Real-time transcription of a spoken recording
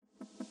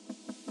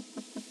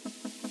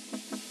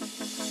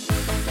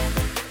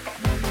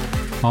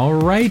All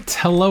right.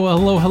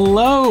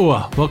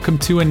 Hello. Welcome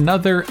to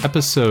another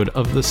episode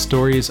of the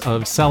Stories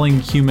of Selling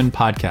Human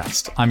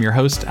podcast. I'm your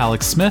host,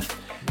 Alex Smith,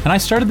 and I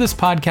started this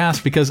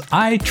podcast because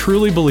I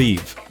truly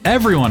believe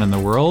everyone in the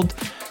world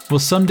will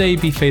someday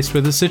be faced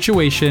with a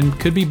situation,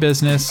 could be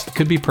business,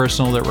 could be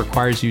personal, that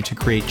requires you to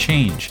create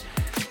change.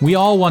 We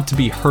all want to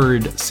be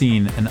heard,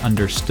 seen, and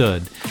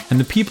understood. And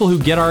the people who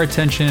get our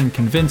attention and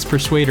convince,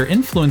 persuade, or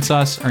influence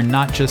us are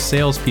not just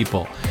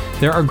salespeople.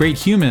 There are great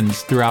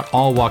humans throughout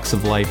all walks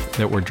of life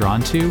that we're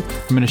drawn to.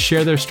 I'm going to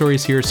share their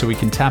stories here so we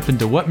can tap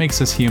into what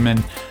makes us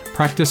human,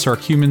 practice our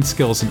human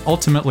skills, and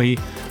ultimately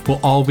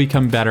we'll all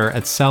become better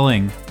at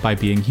selling by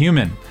being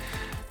human.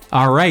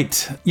 All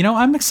right.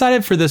 I'm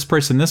excited for this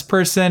person. This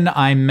person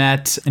I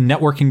met a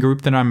networking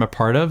group that I'm a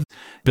part of,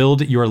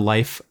 Build Your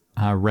Life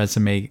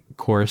resume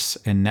course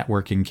and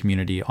networking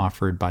community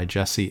offered by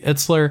Jesse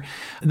Itzler.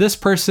 This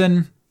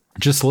person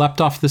just leapt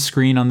off the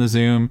screen on the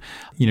Zoom.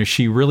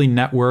 She really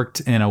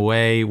networked in a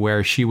way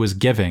where she was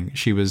giving.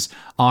 She was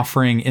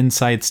offering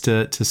insights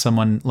to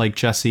someone like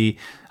Jesse.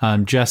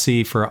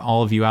 Jesse, for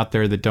all of you out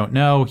there that don't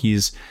know,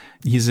 he's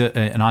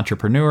an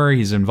entrepreneur.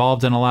 He's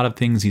involved in a lot of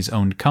things. He's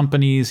owned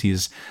companies.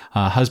 He's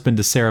a husband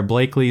to Sarah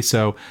Blakely.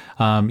 So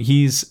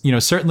he's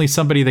certainly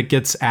somebody that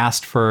gets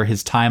asked for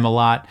his time a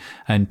lot,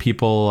 and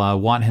people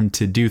want him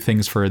to do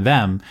things for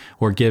them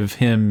or give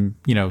him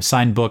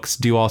sign books,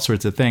 do all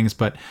sorts of things.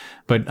 But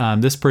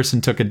this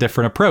person took a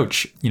different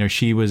approach.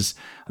 She was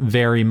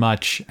very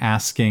much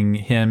asking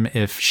him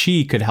if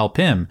she could help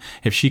him,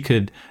 if she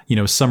could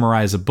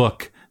summarize a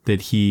book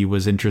that he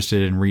was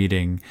interested in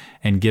reading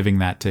and giving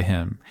that to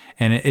him.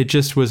 And it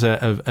just was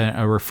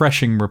a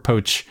refreshing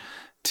approach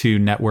to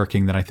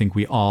networking that I think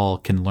we all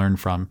can learn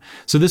from.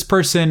 So this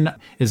person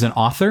is an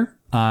author.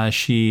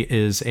 She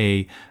is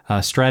a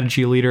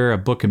strategy leader, a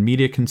book and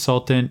media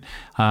consultant.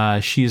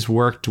 She's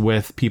worked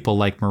with people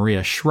like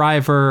Maria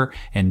Shriver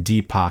and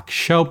Deepak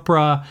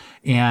Chopra.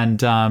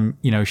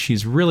 And,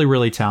 she's really,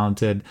 really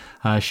talented.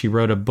 She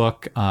wrote a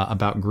book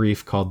about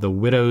grief called The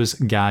Widow's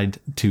Guide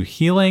to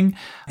Healing.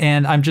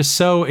 And I'm just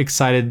so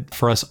excited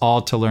for us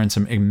all to learn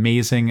some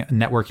amazing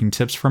networking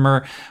tips from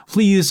her.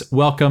 Please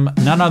welcome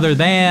none other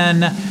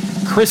than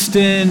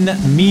Kristen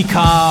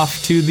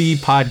Meekhoff to the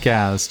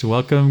podcast.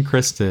 Welcome,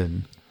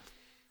 Kristen.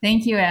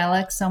 Thank you,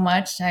 Alex, so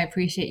much. I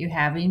appreciate you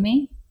having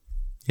me.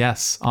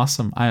 Yes,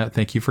 awesome.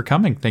 Thank you for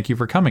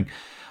coming.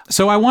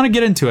 So I want to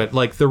get into it.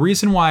 Like, the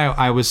reason why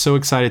I was so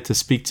excited to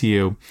speak to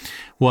you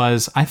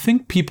was I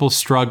think people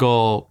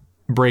struggle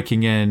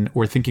breaking in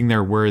or thinking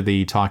they're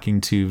worthy talking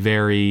to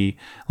very,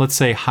 let's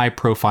say, high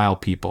profile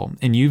people.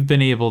 And you've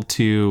been able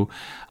to,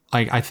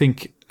 I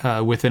think,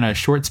 within a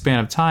short span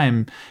of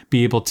time,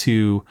 be able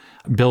to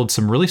build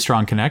some really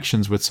strong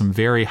connections with some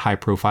very high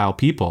profile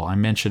people. I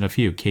mentioned a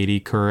few: Katie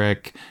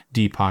Couric,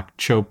 Deepak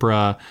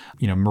Chopra,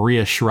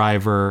 Maria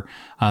Shriver,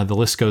 the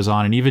list goes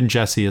on, and even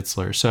Jesse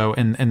Itzler. So,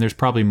 and there's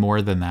probably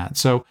more than that.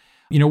 So,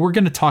 we're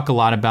going to talk a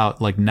lot about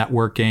like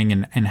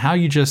networking and how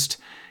you just,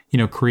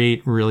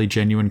 create really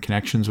genuine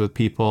connections with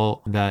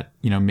people that,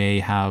 may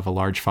have a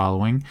large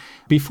following.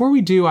 Before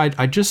we do,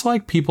 I'd just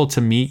like people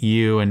to meet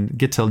you and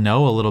get to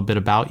know a little bit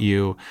about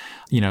you,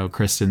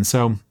 Kristen.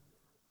 So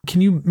can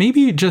you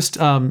maybe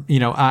just,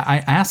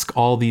 I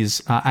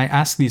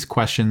ask these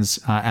questions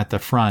at the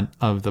front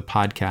of the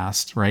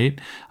podcast, right?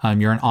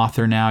 You're an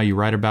author now, you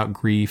write about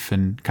grief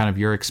and kind of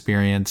your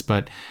experience.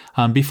 But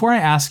before I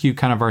ask you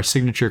kind of our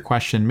signature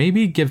question,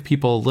 maybe give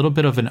people a little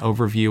bit of an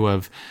overview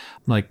of,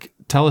 like,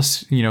 tell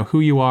us, who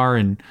you are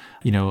and,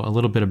 a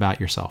little bit about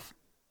yourself.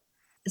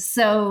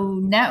 So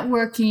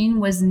networking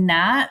was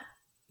not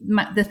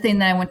the thing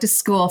that I went to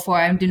school for.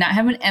 I do not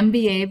have an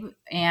MBA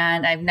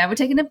and I've never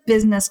taken a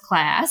business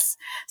class.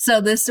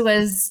 So this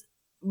was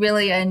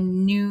really a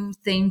new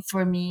thing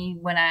for me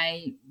when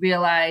I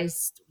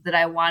realized that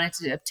I wanted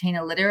to obtain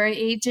a literary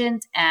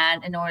agent.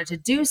 And in order to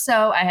do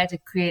so, I had to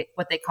create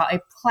what they call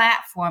a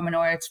platform in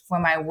order for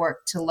my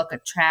work to look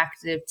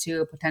attractive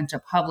to a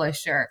potential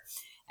publisher.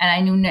 And I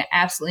knew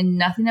absolutely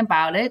nothing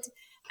about it.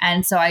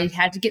 And so I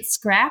had to get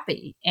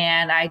scrappy.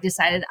 And I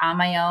decided on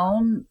my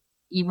own,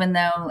 even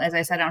though, as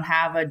I said, I don't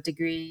have a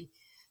degree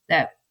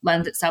that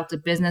lends itself to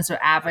business or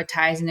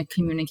advertising or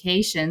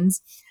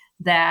communications,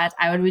 that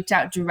I would reach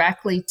out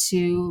directly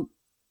to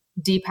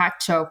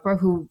Deepak Chopra,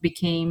 who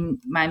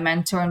became my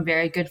mentor and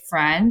very good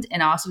friend,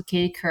 and also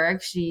Katie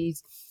Couric.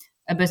 She's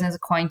a business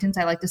acquaintance.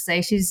 I like to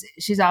say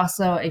she's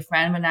also a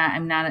friend, but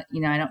I'm not,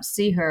 I don't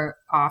see her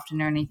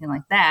often or anything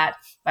like that.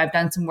 But I've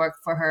done some work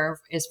for her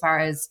as far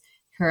as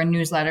her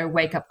newsletter,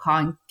 Wake Up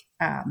Call,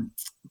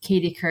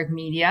 Katie Couric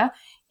Media.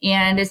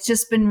 And it's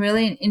just been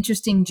really an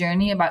interesting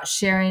journey about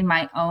sharing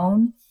my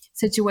own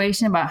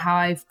situation, about how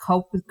I've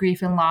coped with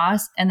grief and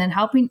loss, and then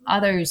helping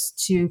others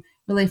to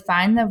really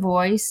find their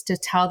voice, to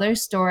tell their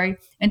story,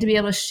 and to be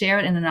able to share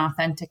it in an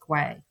authentic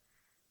way.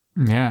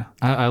 Yeah,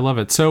 I love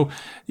it. So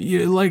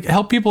you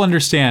help people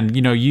understand,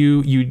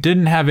 you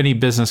didn't have any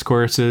business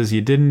courses. You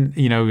didn't,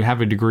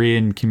 have a degree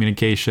in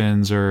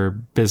communications or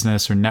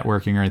business or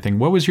networking or anything.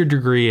 What was your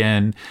degree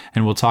in?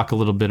 And we'll talk a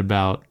little bit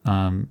about,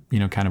 kind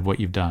of what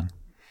you've done.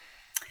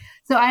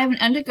 So I have an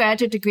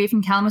undergraduate degree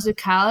from Kalamazoo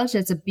College.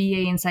 That's a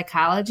BA in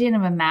psychology, and I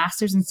have a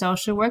master's in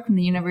social work from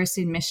the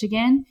University of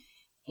Michigan.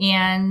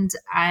 And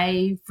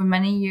I, for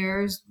many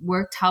years,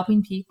 worked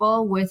helping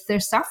people with their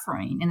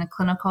suffering in a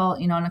clinical,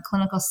 in a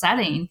clinical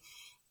setting.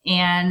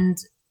 And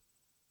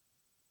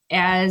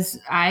as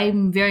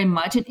I'm very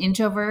much an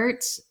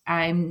introvert,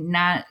 I'm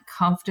not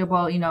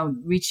comfortable,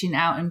 reaching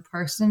out in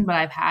person, but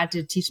I've had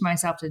to teach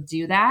myself to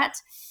do that.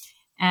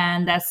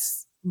 And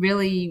that's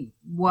really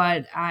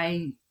what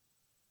I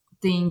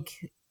think,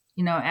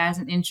 as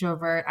an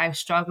introvert, I've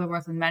struggled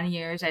with for many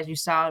years. As you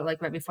saw,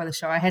 like right before the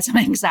show, I had some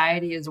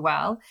anxiety as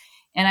well.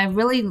 And I've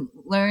really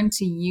learned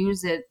to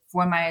use it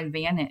for my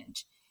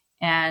advantage.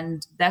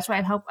 And that's what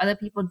I hope other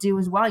people do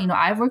as well.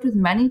 I've worked with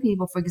many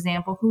people, for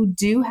example, who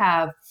do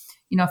have,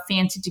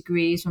 fancy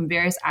degrees from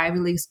various Ivy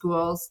League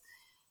schools,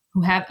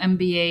 who have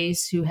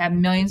MBAs, who have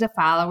millions of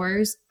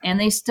followers, and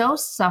they still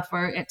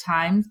suffer at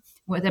times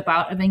with a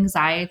bout of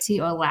anxiety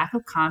or lack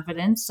of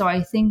confidence. So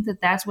I think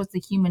that that's what's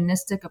the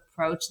humanistic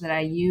approach that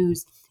I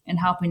use in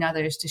helping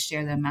others to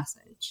share their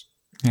message.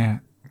 Yeah.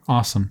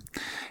 Awesome.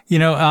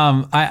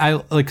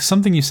 I like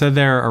something you said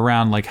there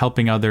around like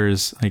helping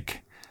others,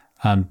 like,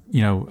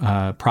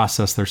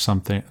 process their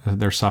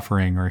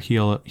suffering or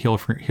heal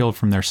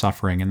from their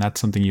suffering. And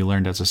that's something you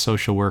learned as a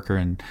social worker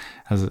and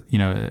as,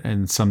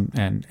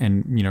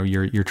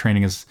 your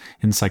training is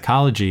in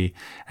psychology.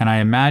 And I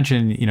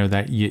imagine,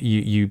 that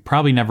you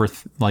probably never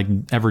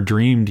ever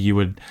dreamed you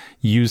would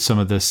use some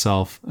of this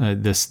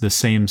the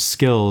same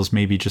skills,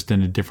 maybe just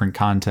in a different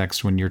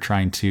context when you're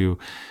trying to,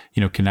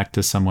 connect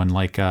to someone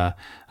like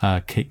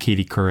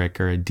Katie Couric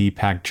or a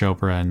Deepak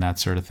Chopra and that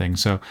sort of thing.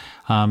 So,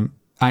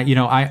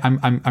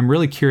 I'm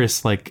really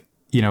curious, like,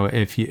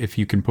 if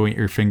you can point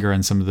your finger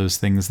on some of those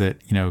things that,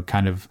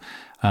 kind of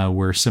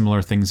were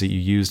similar things that you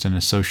used in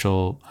a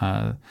social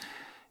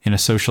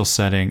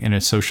setting, in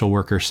a social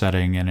worker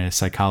setting, in a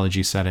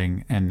psychology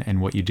setting,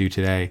 and what you do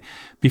today.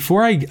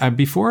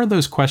 Before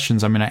those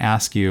questions, I'm going to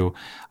ask you,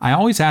 I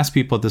always ask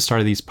people at the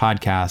start of these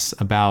podcasts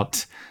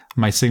about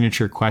my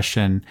signature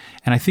question,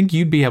 and I think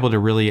you'd be able to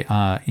really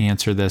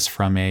answer this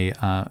from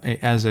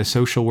as a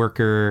social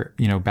worker,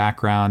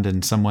 background,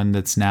 and someone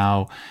that's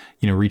now,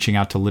 reaching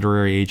out to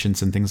literary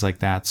agents and things like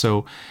that.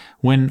 So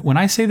when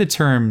I say the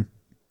term,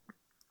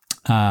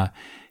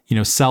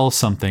 sell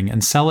something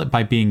and sell it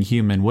by being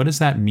human, what does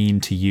that mean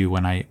to you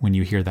when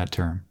you hear that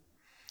term?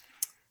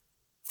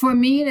 For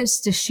me, it is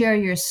to share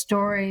your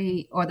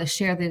story or to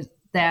share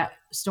that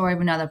story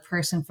of another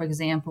person. For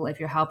example, if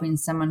you're helping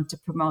someone to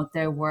promote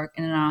their work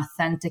in an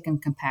authentic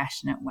and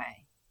compassionate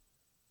way.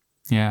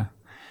 Yeah.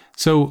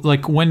 So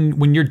like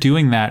when you're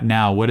doing that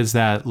now, what does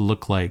that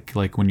look like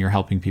when you're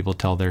helping people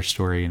tell their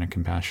story in a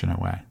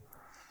compassionate way?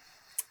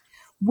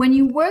 When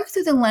you work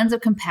through the lens of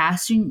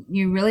compassion,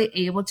 you're really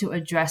able to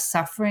address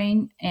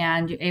suffering,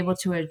 and you're able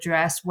to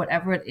address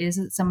whatever it is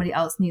that somebody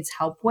else needs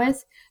help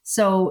with.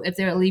 So if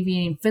they're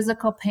alleviating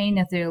physical pain,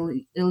 if they're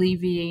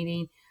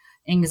alleviating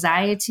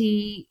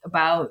anxiety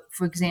about,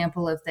 for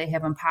example, if they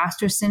have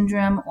imposter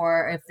syndrome,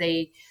 or if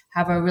they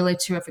have a really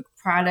terrific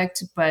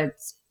product, but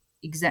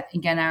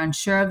again, are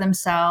unsure of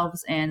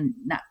themselves and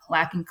not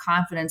lacking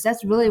confidence.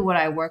 That's really what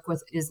I work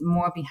with, is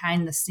more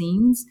behind the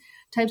scenes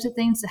types of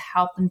things to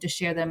help them to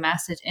share their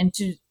message and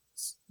to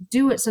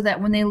do it so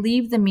that when they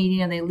leave the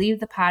meeting or they leave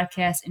the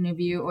podcast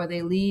interview or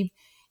they leave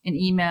an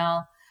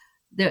email,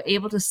 they're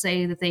able to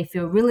say that they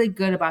feel really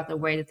good about the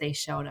way that they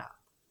showed up.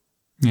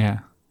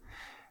 Yeah.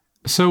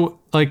 So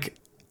like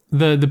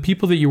the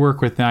people that you work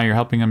with now, you're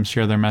helping them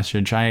share their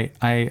message.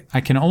 I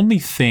can only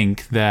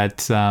think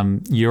that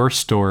your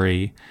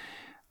story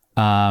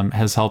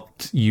has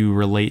helped you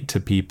relate to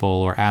people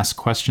or ask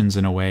questions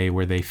in a way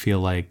where they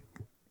feel like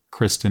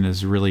Kristen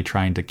is really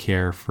trying to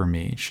care for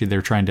me. She's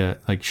trying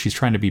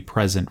to be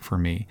present for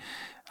me.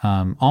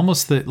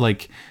 Almost that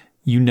like,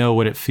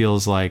 what it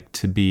feels like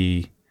to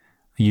be,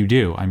 you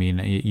do. I mean,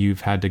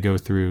 you've had to go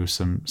through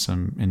some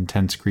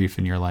intense grief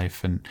in your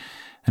life, and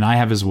I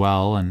have as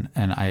well. And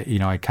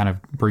I kind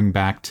of bring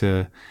back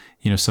to,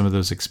 some of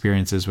those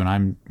experiences when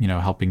I'm,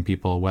 helping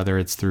people, whether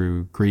it's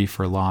through grief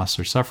or loss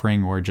or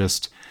suffering, or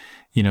just,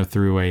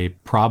 through a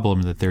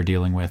problem that they're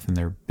dealing with in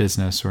their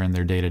business or in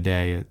their day to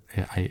day.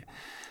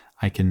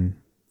 I can,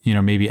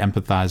 maybe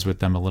empathize with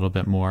them a little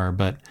bit more.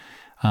 But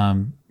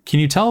can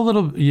you tell a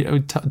little,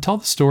 tell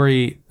the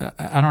story?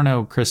 I don't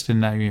know,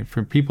 Kristen, I mean,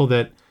 for people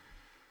that,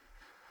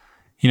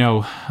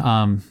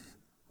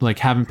 like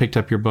haven't picked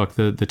up your book,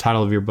 the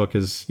title of your book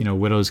is,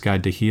 Widow's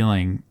Guide to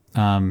Healing.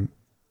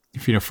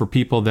 If, for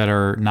people that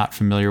are not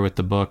familiar with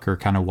the book or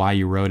kind of why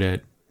you wrote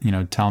it,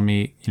 tell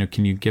me,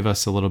 can you give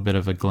us a little bit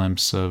of a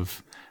glimpse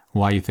of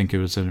why you think it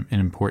was an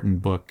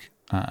important book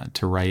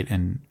to write,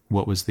 and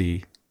what was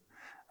the,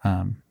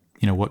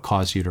 what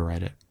caused you to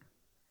write it?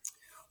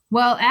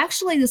 Well,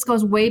 actually, this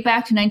goes way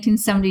back to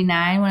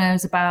 1979 when I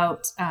was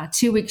about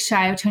 2 weeks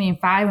shy of turning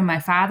 5 when my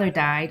father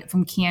died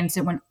from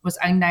cancer when was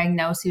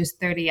undiagnosed. He was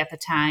 30 at the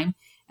time.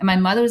 And my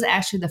mother was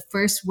actually the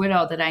first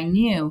widow that I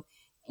knew.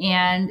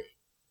 And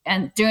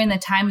during the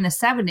time in the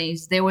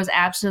 70s, there was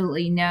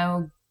absolutely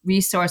no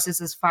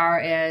resources as far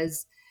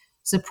as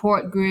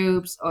support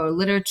groups or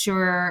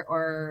literature,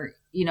 or,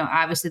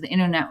 obviously the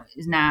internet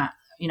is not,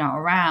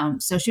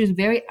 around. So she was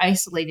very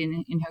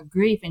isolated in her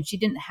grief, and she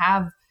didn't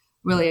have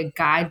really a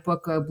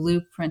guidebook or a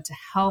blueprint to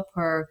help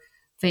her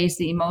face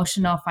the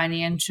emotional,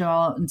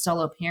 financial, and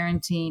solo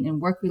parenting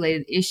and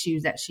work-related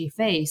issues that she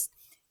faced.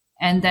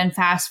 And then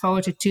fast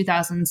forward to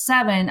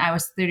 2007, I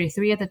was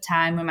 33 at the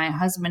time, when my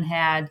husband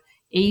had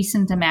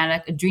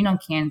asymptomatic adrenal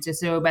cancer.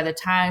 So by the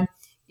time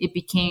it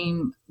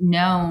became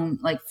known,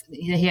 like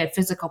he had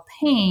physical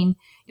pain,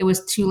 it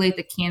was too late.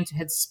 The cancer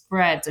had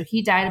spread. So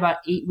he died about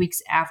 8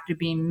 weeks after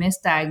being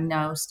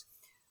misdiagnosed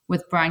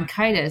with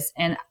bronchitis.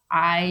 And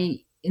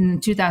in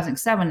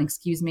 2007,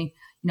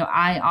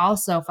 I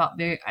also felt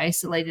very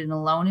isolated and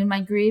alone in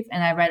my grief.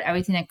 And I read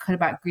everything I could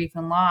about grief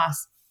and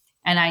loss.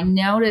 And I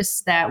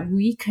noticed that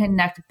we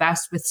connect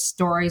best with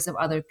stories of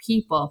other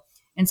people.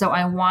 And so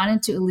I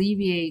wanted to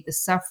alleviate the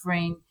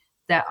suffering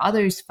that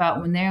others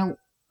felt when they're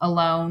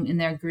alone in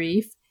their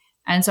grief.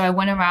 And so I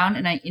went around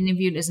and I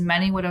interviewed as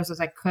many widows as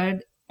I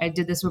could. I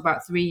did this for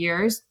about 3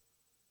 years.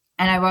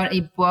 And I wrote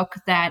a book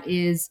that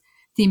is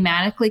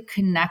thematically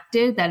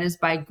connected, that is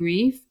by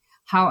grief,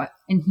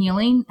 and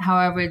healing.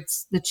 However,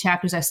 the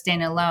chapters are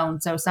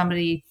standalone. So if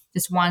somebody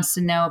just wants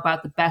to know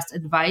about the best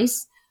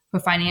advice for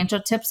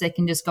financial tips, they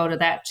can just go to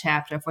that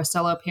chapter. For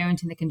solo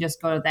parenting, they can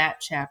just go to that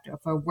chapter.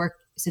 For work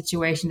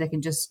situation, they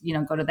can just,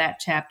 go to that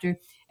chapter.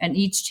 And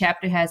each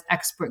chapter has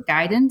expert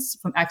guidance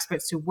from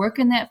experts who work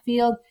in that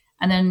field,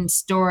 and then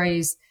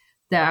stories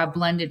that are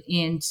blended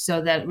in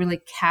so that it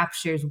really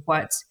captures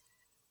what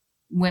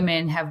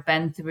women have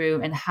been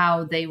through and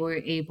how they were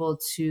able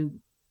to,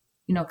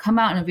 come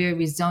out in a very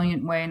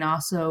resilient way, and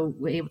also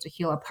were able to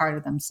heal a part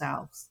of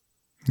themselves.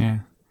 Yeah.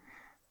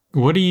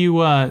 What do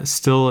you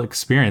still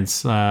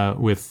experience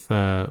with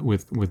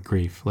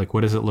grief? Like,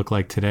 what does it look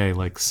like today?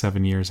 Like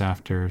 7 years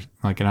after?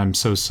 Like, and I'm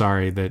so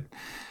sorry that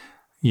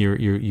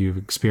you've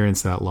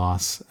experienced that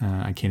loss.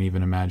 I can't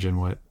even imagine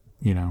what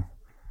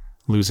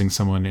losing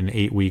someone in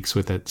 8 weeks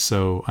with it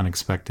so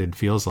unexpected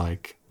feels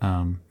like.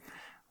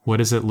 What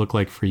does it look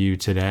like for you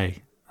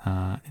today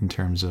in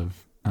terms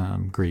of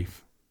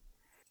grief?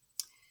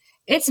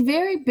 It's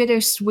very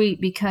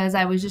bittersweet, because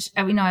I was just,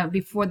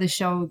 before the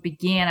show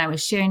began, I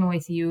was sharing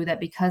with you that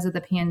because of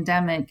the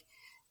pandemic,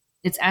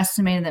 it's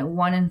estimated that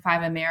 1 in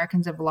 5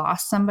 Americans have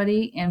lost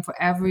somebody. And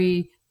for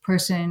every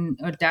person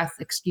or death,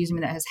 that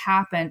has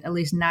happened, at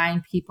least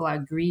 9 people are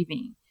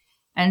grieving.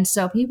 And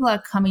so people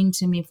are coming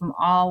to me from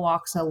all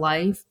walks of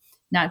life,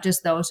 not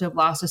just those who have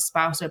lost a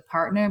spouse or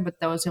partner, but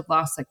those who have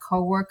lost a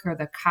coworker,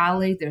 their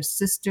colleague, their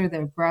sister,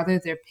 their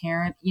brother, their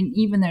parent,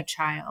 even their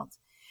child.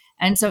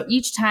 And so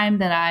each time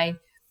that I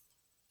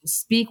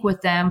speak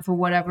with them, for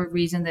whatever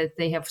reason that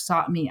they have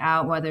sought me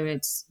out, whether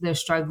it's they're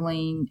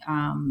struggling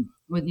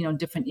with,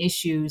 different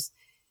issues,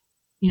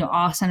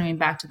 all centering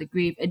back to the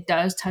grief, it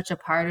does touch a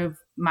part of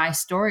my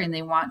story, and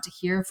they want to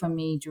hear from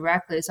me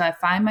directly. So I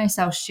find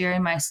myself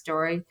sharing my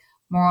story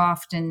more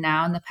often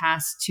now in the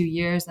past 2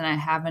 years than I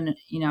have in,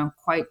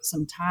 quite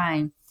some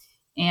time.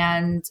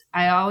 And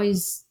I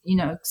always,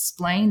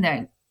 explain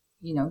that,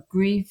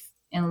 grief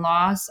and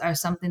loss are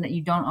something that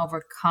you don't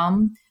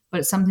overcome, but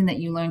it's something that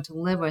you learn to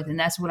live with. And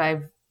that's what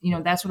I've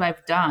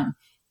done.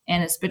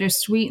 And it's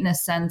bittersweet in the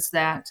sense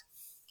that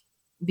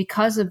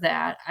because of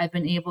that, I've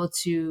been able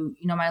to,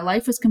 my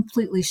life was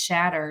completely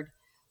shattered,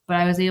 but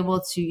I was able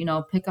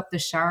to, pick up the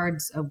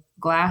shards of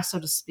glass, so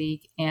to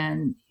speak,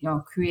 and,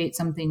 create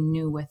something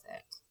new with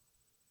it.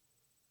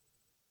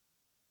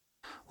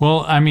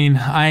 Well, I mean,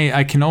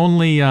 I can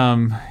only,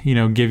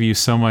 give you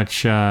so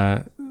much,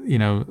 so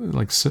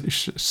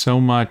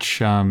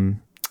much,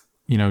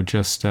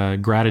 just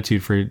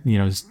gratitude for,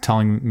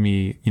 telling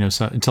me,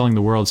 telling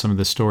the world some of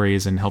the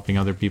stories and helping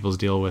other people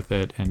deal with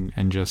it.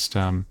 And just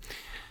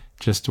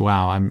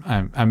wow,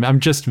 I'm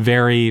just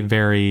very,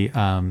 very,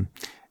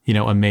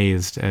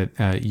 amazed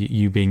at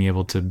you being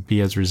able to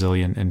be as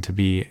resilient and to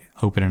be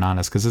open and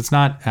honest. Cause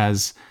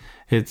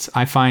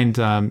I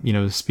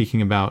find,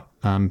 speaking about,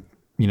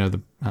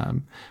 the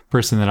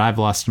person that I've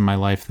lost in my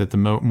life, that the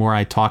more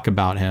I talk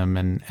about him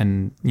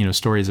and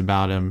stories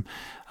about him,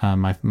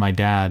 my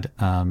dad,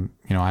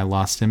 I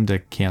lost him to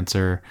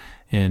cancer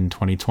in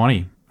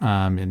 2020,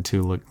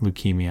 into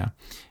leukemia.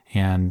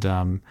 And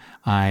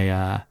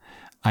I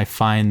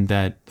find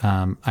that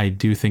I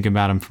do think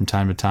about him from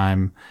time to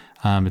time.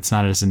 It's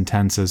not as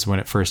intense as when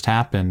it first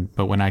happened,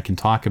 but when I can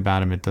talk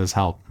about him, it does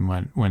help.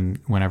 And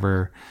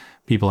whenever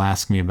people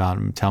ask me about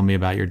him, tell me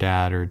about your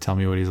dad, or tell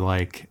me what he's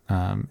like,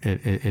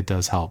 it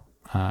does help.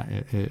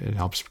 It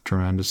helps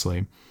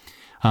tremendously.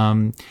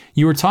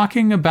 You were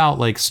talking about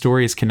like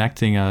stories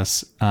connecting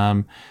us.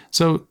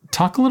 So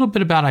talk a little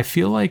bit about, I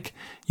feel like,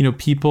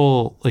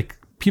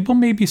 people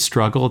maybe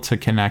struggle to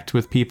connect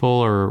with people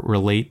or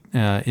relate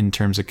in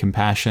terms of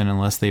compassion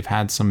unless they've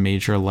had some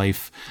major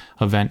life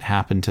event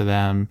happen to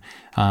them,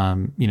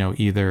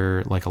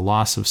 either like a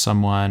loss of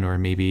someone, or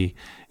maybe,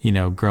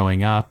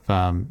 growing up,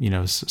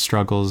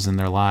 struggles in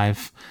their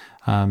life.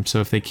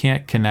 So if they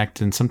can't connect,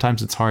 and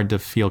sometimes it's hard to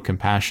feel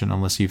compassion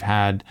unless you've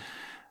had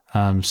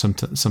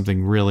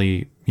something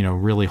really,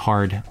 really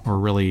hard or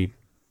really,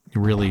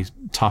 really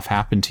tough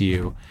happened to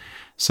you.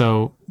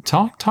 So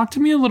talk to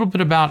me a little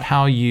bit about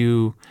how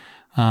you,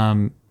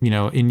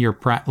 in your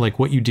like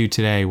what you do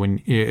today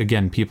when,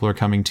 again, people are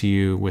coming to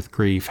you with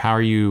grief. How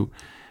are you,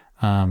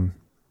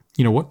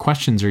 what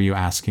questions are you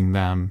asking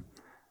them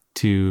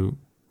to,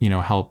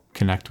 help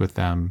connect with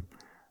them,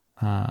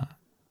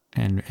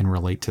 and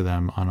relate to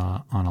them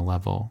on a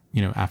level,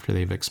 after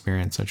they've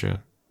experienced such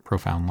a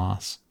profound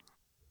loss?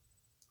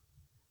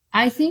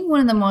 I think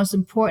one of the most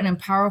important and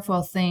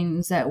powerful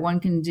things that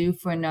one can do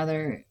for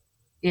another,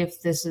 if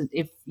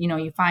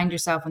you find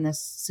yourself in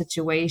this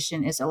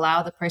situation, is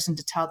allow the person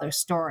to tell their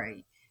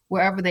story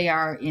wherever they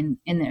are in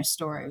their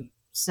story.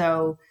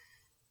 So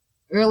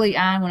early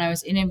on, when I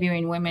was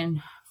interviewing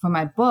women for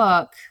my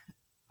book,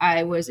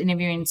 I was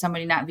interviewing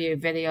somebody not via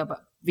video,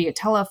 but via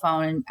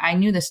telephone. And I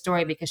knew the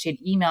story because she had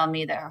emailed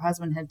me that her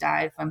husband had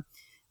died from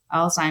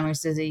Alzheimer's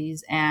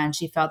disease. And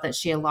she felt that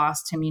she had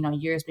lost him,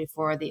 years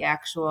before the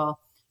actual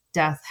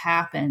death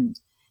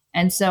happened.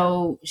 And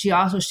so she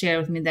also shared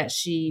with me that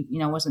she,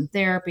 was in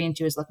therapy and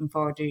she was looking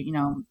forward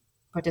to,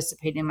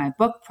 participating in my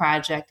book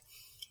project.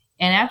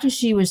 And after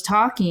she was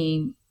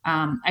talking,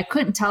 I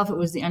couldn't tell if it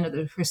was the end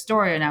of her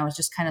story, and I was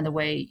just kind of the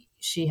way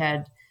she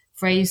had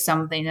phrased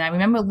something. And I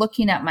remember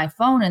looking at my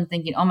phone and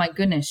thinking, oh my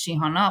goodness, she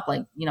hung up,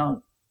 like,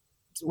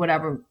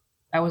 whatever.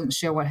 I wasn't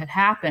sure what had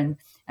happened.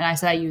 And I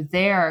said, are you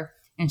there?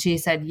 And she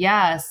said,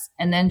 yes.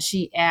 And then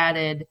she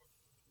added,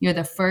 you're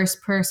the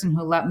first person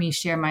who let me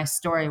share my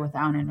story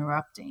without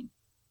interrupting.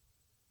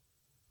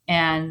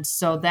 And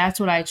so that's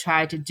what I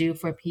try to do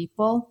for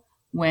people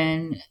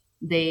when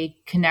they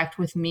connect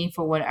with me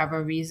for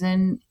whatever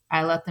reason.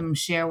 I let them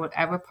share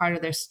whatever part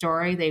of their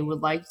story they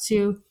would like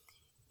to,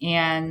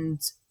 and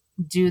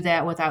do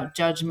that without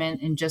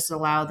judgment, and just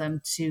allow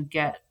them to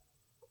get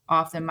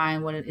off their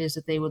mind what it is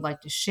that they would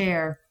like to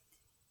share.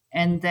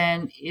 And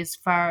then as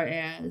far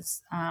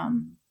as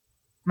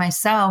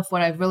myself,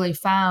 what I've really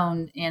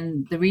found,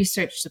 and the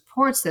research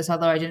supports this,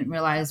 although I didn't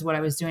realize what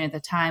I was doing at the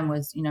time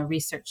was,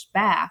 research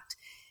backed,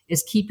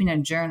 is keeping a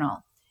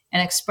journal.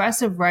 And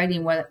expressive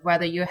writing,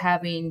 whether you're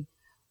having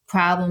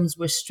problems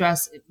with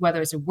stress,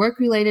 whether it's a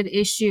work-related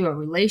issue, a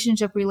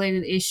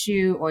relationship-related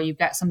issue, or you've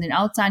got something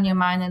else on your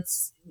mind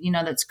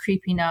that's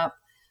creeping up,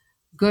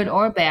 good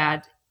or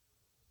bad,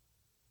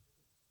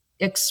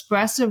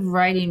 expressive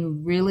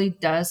writing really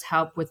does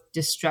help with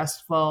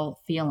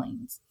distressful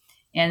feelings.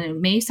 And it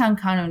may sound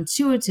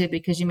counterintuitive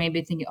because you may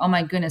be thinking, oh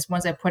my goodness,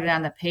 once I put it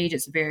on the page,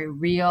 it's very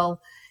real,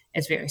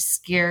 it's very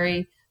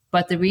scary.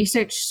 But the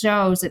research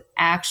shows it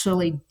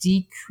actually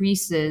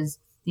decreases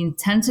the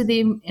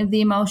intensity of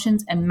the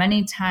emotions, and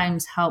many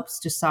times helps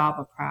to solve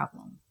a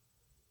problem.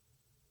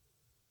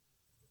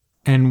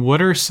 And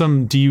what are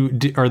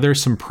are there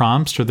some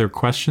prompts, or are there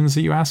questions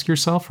that you ask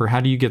yourself, or how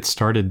do you get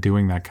started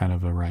doing that kind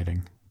of a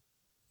writing?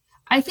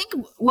 I think,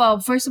 well,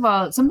 first of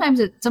all,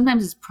 sometimes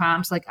it's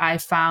prompts like I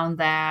found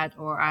that,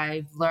 or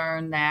I've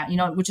learned that,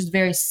 which is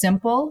very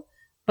simple.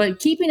 But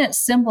keeping it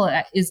simple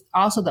is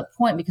also the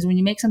point, because when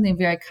you make something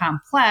very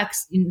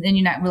complex, then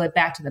you're not really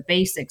back to the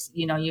basics.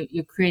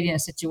 You're creating a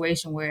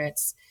situation where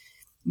it's,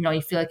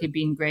 you feel like you're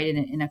being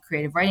graded in a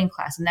creative writing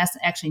class, and that's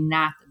actually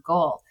not the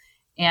goal.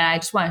 And I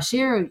just want to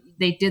share,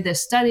 they did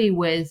this study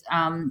with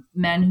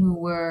men who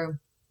were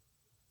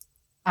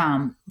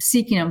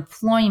seeking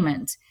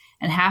employment,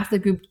 and half the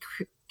group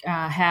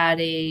had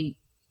a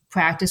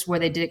practice where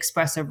they did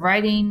expressive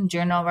writing,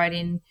 journal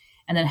writing,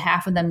 and then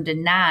half of them did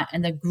not.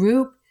 And the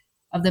group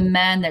of the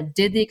men that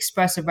did the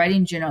expressive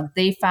writing journal,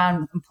 they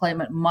found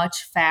employment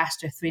much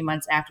faster 3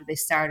 months after they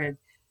started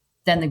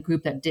than the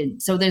group that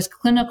didn't. So there's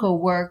clinical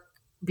work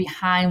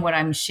behind what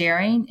I'm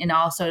sharing, and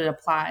also it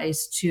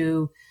applies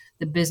to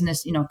the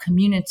business,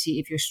 community.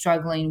 If you're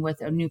struggling with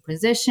a new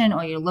position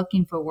or you're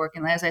looking for work,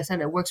 and as I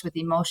said, it works with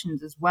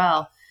emotions as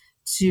well,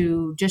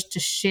 to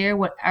share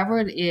whatever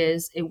it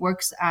is. It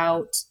works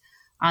out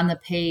on the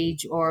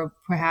page, or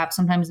perhaps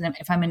sometimes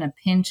if I'm in a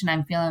pinch and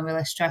I'm feeling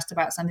really stressed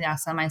about something, I'll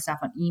send myself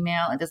an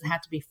email. It doesn't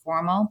have to be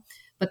formal,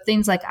 but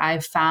things like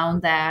I've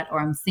found that, or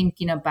I'm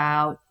thinking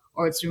about,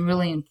 or it's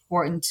really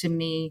important to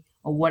me,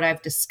 or what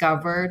I've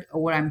discovered,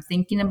 or what I'm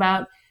thinking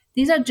about.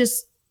 These are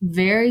just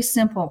very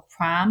simple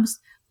prompts,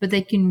 but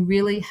they can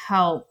really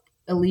help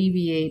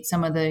alleviate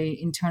some of the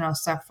internal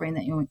suffering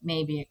that you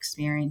may be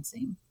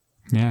experiencing.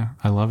 Yeah,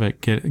 I love it.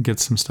 Get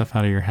some stuff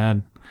out of your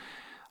head.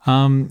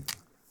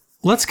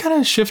 Let's kind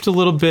of shift a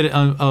little bit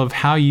of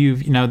how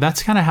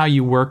that's kind of how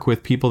you work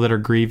with people that are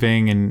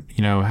grieving, and,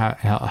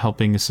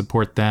 helping to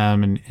support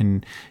them,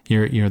 and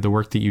the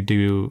work that you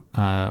do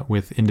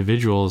with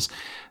individuals.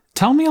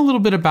 Tell me a little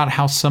bit about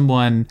how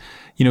someone,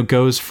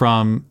 goes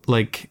from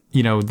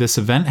this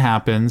event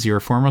happens, you're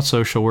a former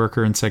social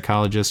worker and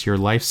psychologist, your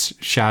life's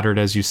shattered,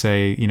 as you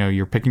say,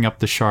 you're picking up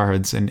the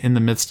shards, and in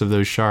the midst of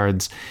those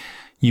shards,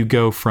 you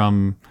go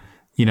from,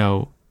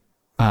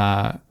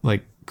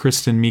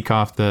 Kristen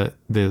Meekhoff,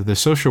 the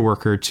social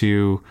worker,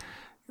 to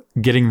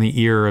getting the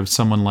ear of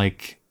someone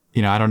like,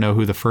 I don't know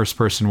who the first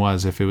person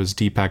was, if it was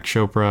Deepak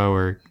Chopra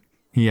or,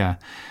 yeah.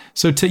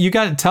 So you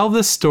got to tell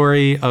this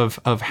story of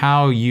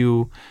how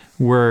you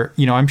were,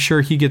 I'm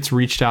sure he gets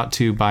reached out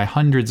to by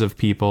hundreds of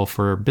people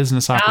for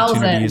business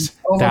opportunities.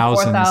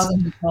 Thousands. Over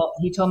 4,000.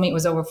 He told me it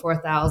was over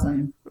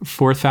 4,000.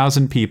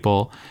 4,000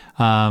 people,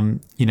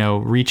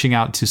 reaching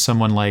out to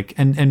someone like,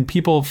 and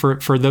people,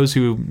 for those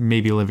who may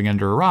be living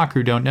under a rock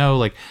who don't know,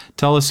 like,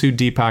 tell us who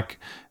Deepak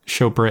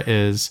Chopra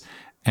is,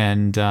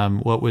 and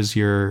what was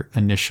your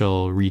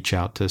initial reach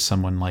out to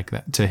someone like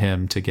that, to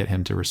him, to get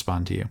him to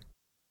respond to you?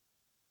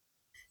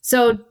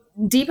 So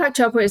Deepak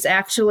Chopra is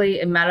actually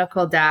a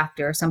medical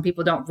doctor. Some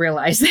people don't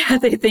realize that.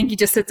 They think he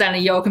just sits on a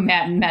yoga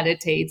mat and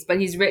meditates, but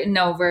he's written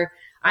over,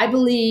 I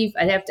believe,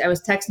 I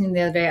was texting him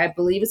the other day, I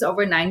believe it's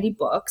over 90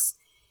 books.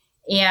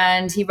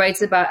 And he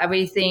writes about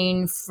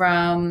everything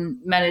from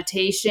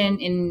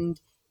meditation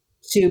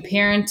to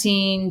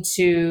parenting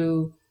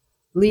to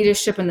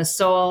leadership in the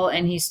soul.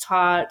 And he's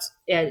taught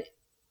at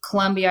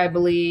Columbia, I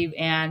believe,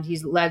 and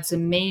he's led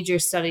some major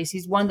studies.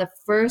 He's one of the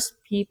first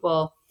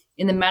people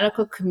in the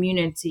medical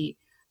community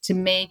to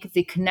make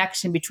the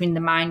connection between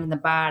the mind and the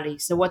body.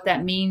 So what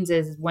that means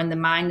is when the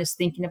mind is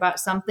thinking about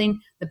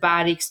something, the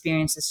body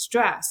experiences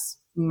stress.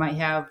 You might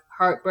have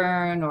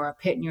heartburn or a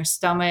pit in your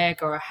stomach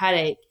or a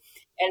headache.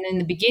 And in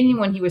the beginning,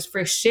 when he was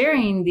first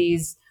sharing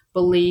these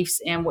beliefs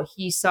and what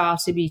he saw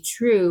to be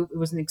true, it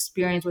was an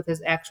experience with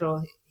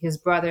his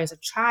brother as a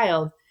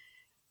child.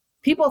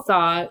 People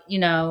thought,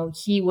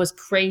 he was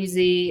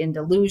crazy and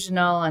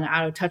delusional and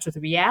out of touch with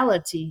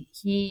reality.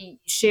 He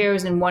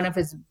shares in one of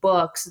his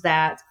books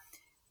that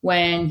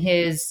when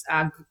his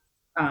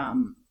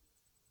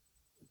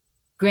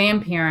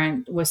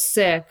grandparent was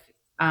sick,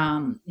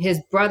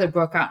 his brother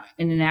broke out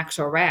in an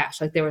actual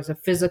rash. Like there was a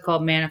physical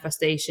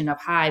manifestation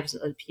of hives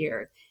that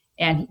appeared.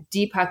 And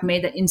Deepak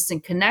made the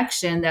instant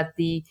connection that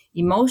the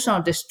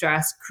emotional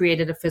distress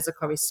created a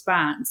physical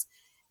response.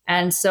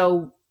 And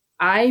so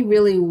I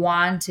really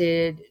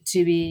wanted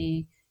to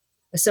be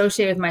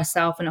associated with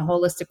myself in a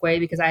holistic way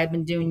because I had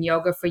been doing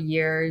yoga for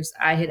years.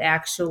 I had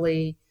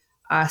actually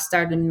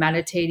started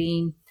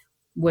meditating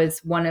with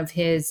one of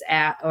his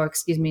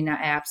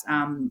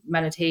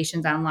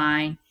meditations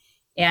online.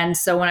 And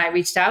so when I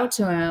reached out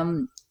to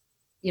him,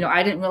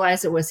 I didn't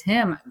realize it was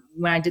him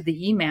when I did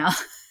the email.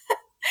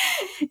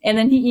 And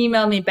then he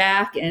emailed me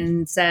back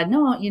and said,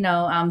 no,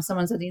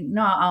 someone said,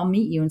 no, I'll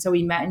meet you. And so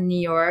we met in New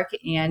York,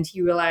 and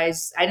he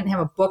realized I didn't have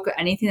a book or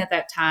anything at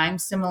that time,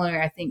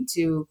 similar, I think,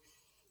 to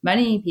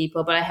many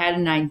people, but I had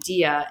an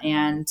idea.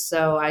 And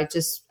so I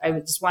just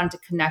wanted to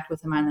connect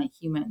with him on a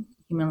human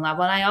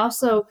level. And I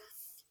also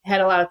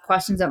had a lot of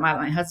questions about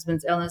my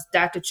husband's illness.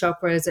 Dr.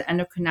 Chopra is an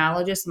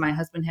endocrinologist. My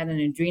husband had an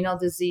adrenal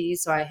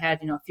disease. So I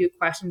had, a few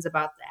questions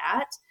about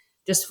that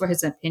just for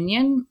his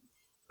opinion.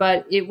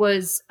 But it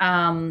was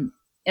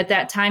at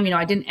that time,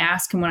 I didn't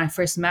ask him when I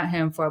first met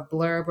him for a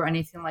blurb or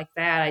anything like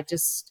that. I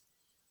just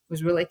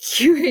was really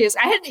curious.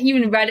 I hadn't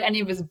even read any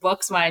of his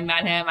books when I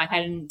met him. I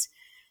hadn't,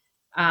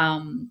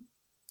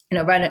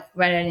 read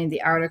any of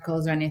the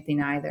articles or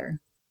anything either.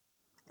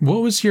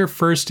 What was your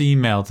first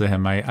email to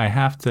him? I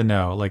have to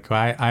know. Like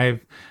I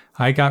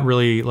got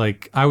really,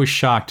 I was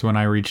shocked when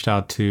I reached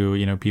out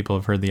to, people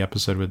have heard the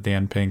episode with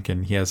Dan Pink,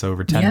 and he has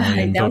over 10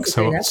 million books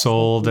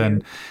sold.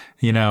 And,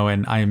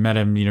 and I met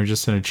him,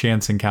 just in a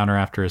chance encounter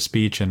after a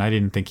speech, and I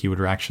didn't think he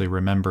would actually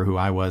remember who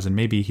I was. And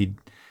maybe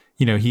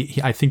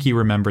I think he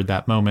remembered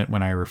that moment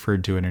when I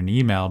referred to it in an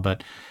email.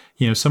 But,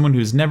 someone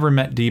who's never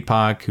met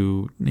Deepak,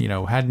 who,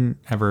 hadn't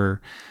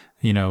ever,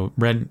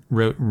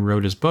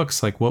 wrote his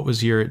books, like, what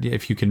was your,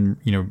 if you can,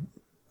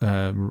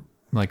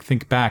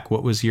 think back,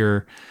 what was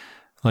your,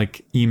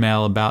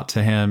 email about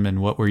to him,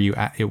 and what were you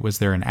was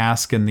there an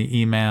ask in the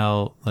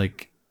email?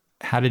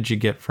 How did you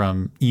get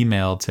from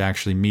email to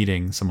actually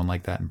meeting someone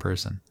like that in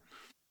person?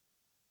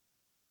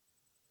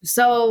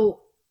 So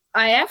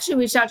I actually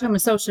reached out to him on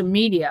social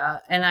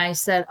media, and I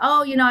said,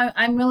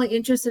 I'm really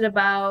interested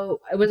about,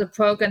 it was a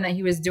program that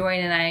he was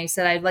doing, and I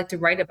said, I'd like to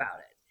write about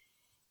it.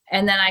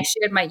 And then I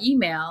shared my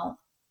email,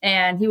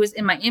 and he was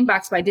in my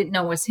inbox, but I didn't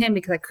know it was him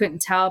because I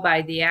couldn't tell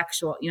by the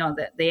actual,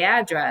 the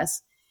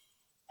address.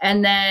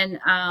 And then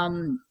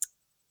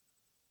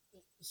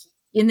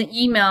in the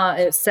email,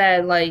 it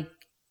said,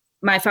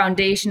 my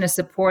foundation is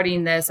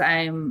supporting this.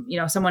 I'm,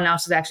 someone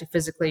else is actually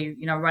physically,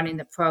 running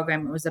the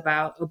program. It was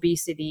about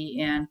obesity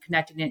and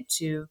connecting it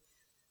to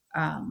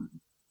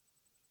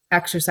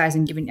exercise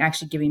and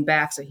giving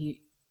back. So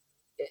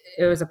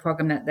it was a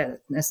program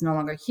that's no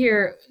longer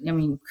here.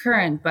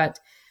 Current. But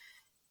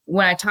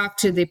when I talked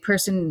to the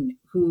person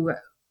who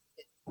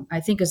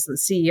I think is the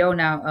CEO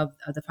now of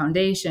the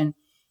foundation,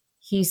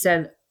 he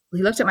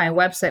looked at my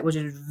website, which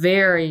is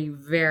very,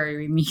 very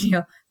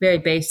remedial, very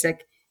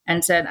basic,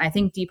 and said, I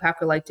think Deepak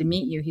would like to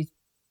meet you. He's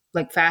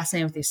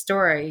fascinated with your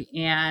story.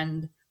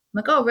 And I'm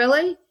like, oh,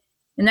 really?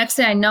 The next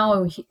thing I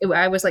know,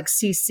 I was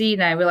CC'd,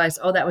 and I realized,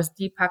 oh, that was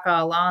Deepak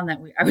all along that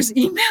I was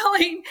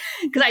emailing,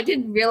 because I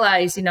didn't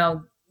realize,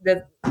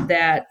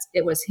 that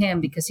it was him,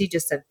 because he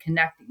just said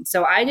connecting.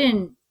 So I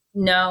didn't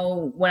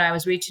know when I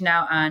was reaching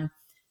out on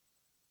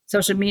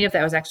social media, if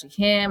that was actually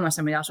him or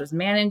somebody else was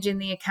managing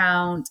the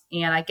account.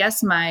 And I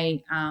guess my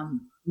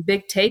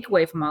big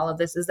takeaway from all of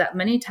this is that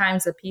many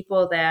times the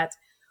people that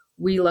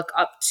we look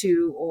up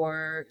to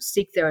or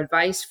seek their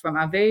advice from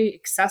are very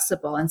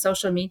accessible. And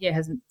social media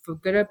has, for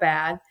good or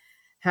bad,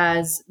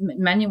 has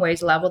in many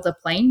ways leveled the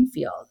playing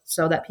field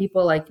so that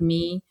people like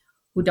me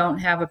who don't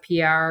have a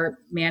PR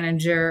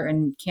manager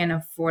and can't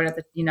afford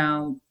it,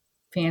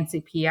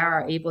 fancy PR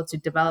are able to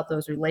develop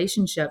those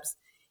relationships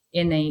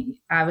in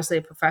obviously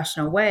a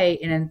professional way.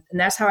 And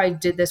that's how I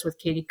did this with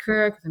Katie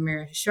Couric, with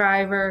Maria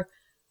Shriver,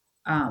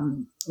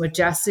 with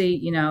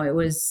Jesse. It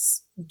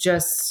was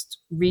just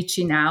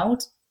reaching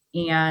out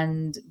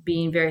and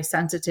being very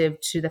sensitive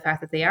to the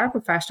fact that they are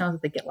professionals,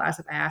 that they get lots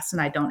of asks,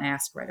 and I don't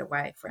ask right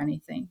away for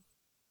anything.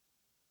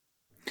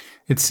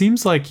 It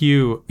seems like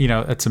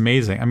it's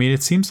amazing. I mean,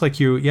 it seems like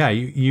you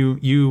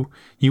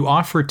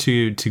offer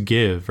to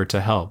give or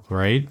to help,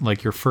 right?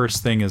 Like your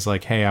first thing is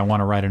like, hey, I want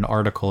to write an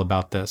article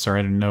about this, or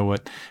I don't know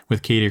what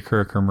with Katie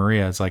Couric or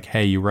Maria. It's like,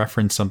 hey, you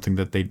reference something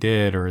that they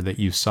did or that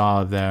you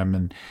saw them,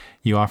 and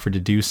you offer to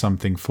do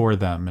something for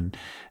them. And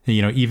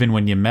even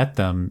when you met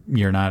them,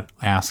 you're not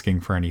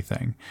asking for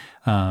anything.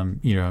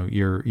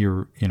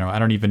 You're I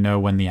don't even know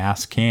when the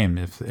ask came,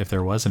 if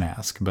there was an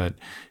ask, but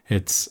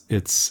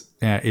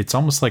it's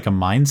almost like a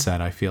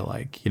mindset. I feel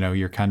like,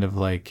 you're kind of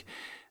like,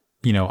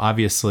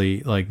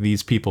 obviously like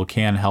these people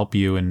can help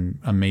you in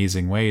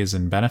amazing ways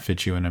and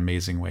benefit you in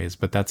amazing ways,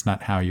 but that's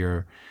not how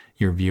you're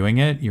viewing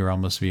it. You're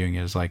almost viewing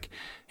it as like,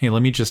 hey,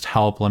 let me just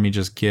help, let me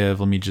just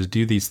give, let me just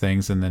do these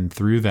things. And then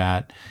through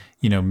that,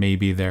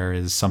 maybe there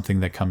is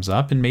something that comes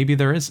up and maybe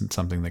there isn't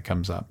something that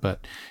comes up.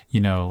 But,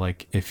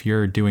 like if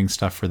you're doing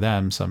stuff for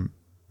them,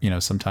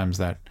 sometimes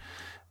that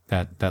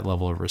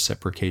level of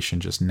reciprocation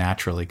just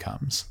naturally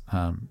comes.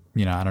 I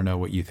don't know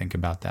what you think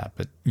about that,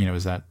 but,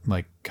 is that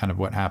like kind of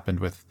what happened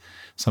with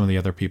some of the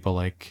other people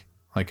like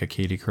a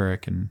Katie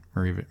Couric and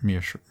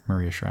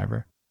Maria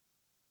Shriver?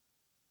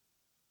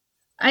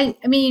 I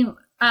mean,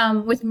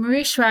 with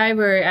Maria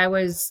Shriver,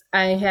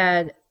 I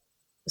had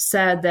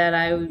said that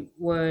I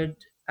would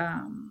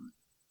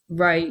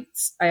I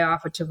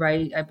offered to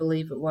write, I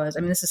believe it was,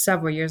 this is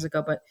several years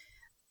ago, but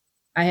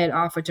I had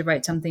offered to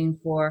write something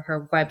for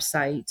her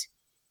website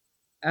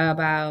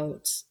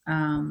about,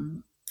 I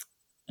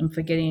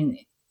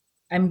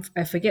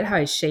forget how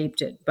I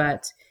shaped it,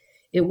 but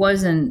it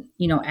wasn't,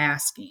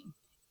 asking.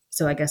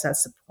 So I guess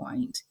that's the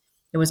point.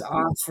 It was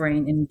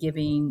offering and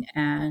giving,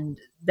 and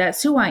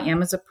that's who I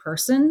am as a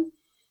person.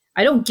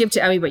 I don't give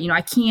to everybody,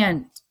 I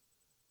can't,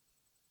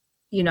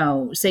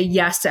 say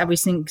yes to every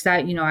single, because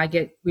I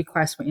get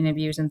requests for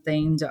interviews and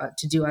things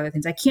to do other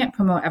things. I can't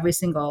promote every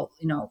single,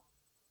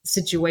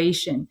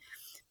 situation,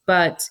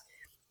 but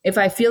if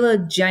I feel a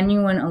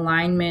genuine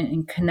alignment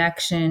and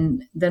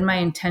connection, then my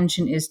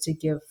intention is to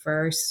give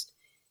first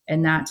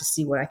and not to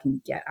see what I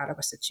can get out of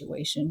a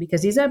situation,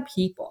 because these are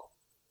people.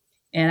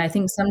 And I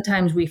think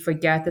sometimes we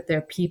forget that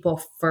they're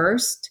people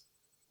first,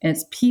 and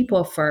it's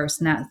people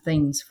first, not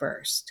things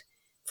first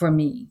for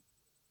me.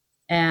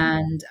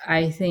 And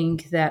I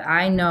think that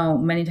I know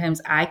many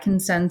times I can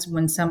sense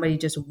when somebody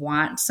just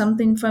wants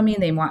something from me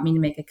and they want me to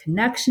make a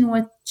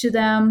connection to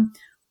them,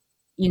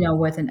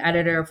 with an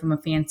editor from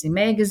a fancy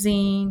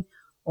magazine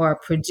or a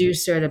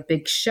producer at a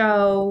big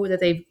show that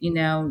they,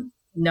 know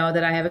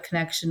that I have a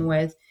connection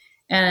with.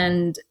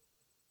 And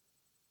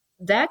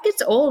that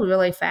gets old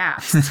really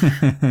fast.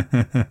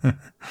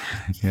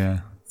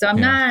 Yeah.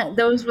 So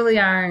those really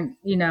aren't,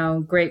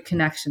 great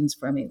connections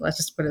for me. Let's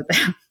just put it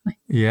that way.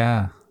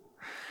 Yeah.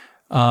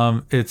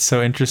 It's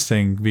so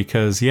interesting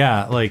because,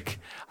 like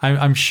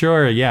I'm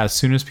sure, as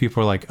soon as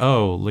people are like,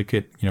 oh, look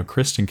at,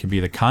 Kristen could be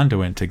the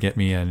conduit to get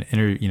me an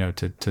interview,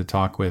 to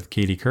talk with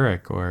Katie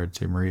Couric or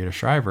to Maria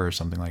Shriver or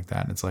something like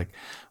that. And it's like,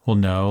 well,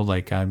 no,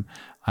 like I'm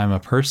a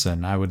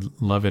person. I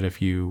would love it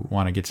if you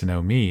want to get to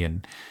know me.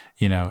 And,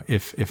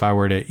 if I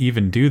were to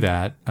even do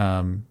that,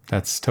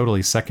 that's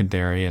totally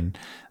secondary. And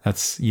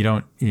that's,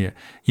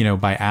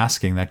 by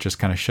asking, that just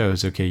kind of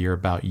shows, okay, you're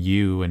about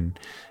you and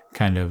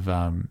kind of,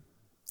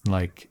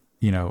 like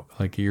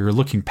you're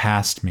looking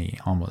past me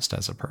almost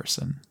as a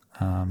person.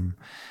 And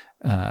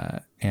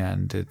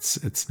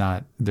it's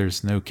not,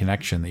 there's no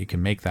connection that you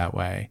can make that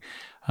way.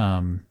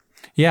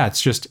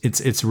 It's just,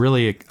 it's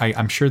really,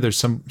 I'm sure there's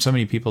so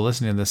many people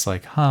listening to this,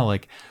 like,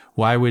 like,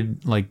 why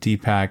would like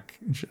Deepak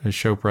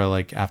Chopra,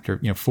 like after,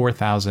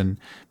 4,000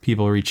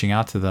 people reaching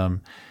out to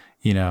them,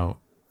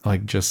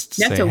 like just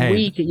that's say, a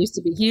week. It used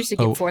to be, he used to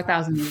get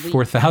 4,000 a week.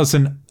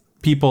 4,000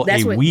 people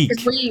week.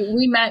 Because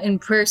we met in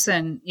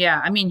person.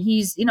 Yeah.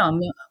 He's,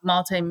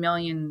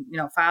 multi-million,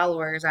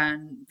 followers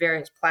on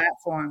various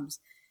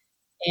platforms.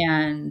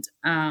 And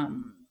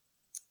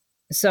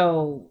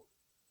so,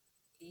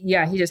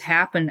 he just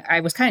happened. I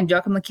was kind of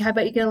joking. I'm like, I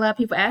bet you get a lot of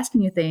people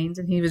asking you things.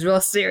 And he was real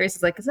serious.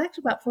 It's like, it's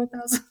actually about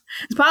 4,000.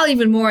 It's probably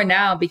even more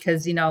now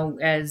because,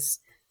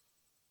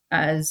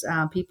 as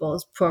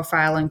people's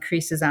profile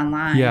increases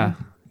online. Yeah.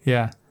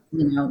 Yeah.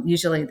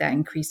 Usually that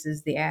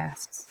increases the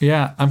asks.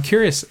 Yeah. I'm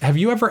curious. Have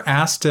you ever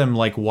asked him,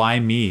 like,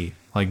 why me?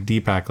 Like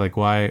Deepak, like,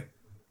 why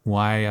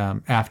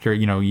after,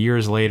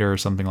 years later or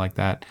something like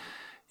that,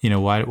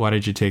 why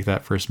did you take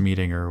that first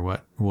meeting, or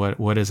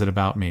what is it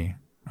about me?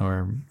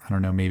 Or I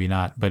don't know, maybe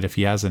not. But if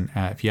you haven't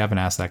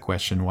asked that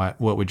question, what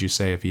would you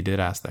say if you did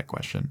ask that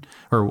question?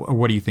 Or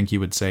what do you think you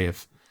would say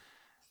if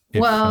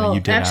well,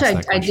 you did actually, ask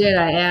that question? I did.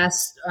 I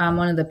asked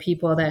one of the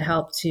people that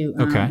helped to,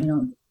 Okay.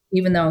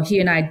 even though he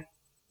and I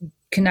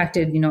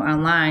connected,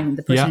 online,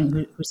 the person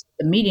who set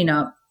the meeting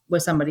up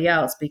was somebody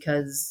else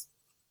because,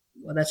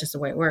 well, that's just the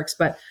way it works.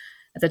 But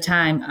at the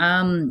time,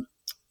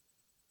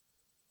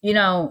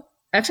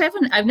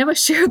 actually, I've never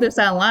shared this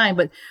online,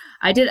 but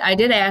I did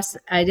ask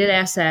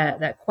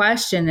that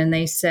question, and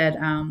they said,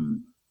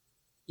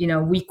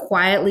 we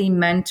quietly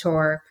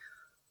mentor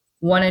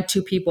one or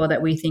two people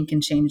that we think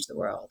can change the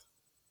world.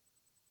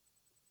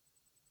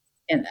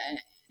 And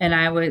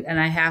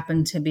I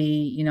happen to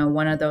be,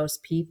 one of those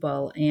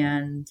people.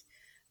 And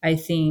I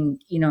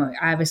think,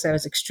 obviously I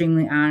was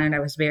extremely honored. I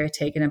was very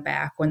taken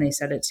aback when they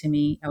said it to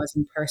me. I was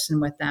in person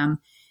with them.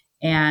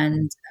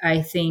 And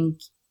I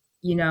think,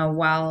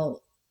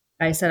 while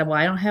I said, well,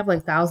 I don't have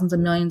like thousands of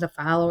millions of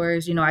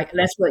followers,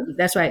 that's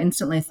what I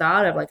instantly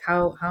thought of, like,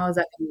 how is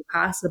that going to be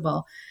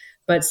possible?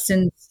 But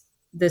since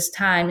this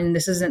time, and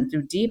this isn't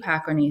through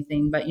Deepak or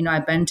anything, but,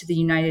 I've been to the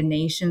United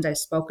Nations, I've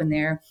spoken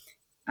there,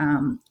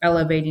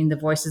 elevating the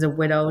voices of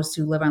widows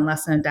who live on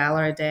less than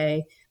 $1 a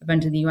day. I've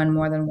been to the UN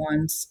more than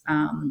once.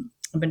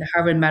 I've been to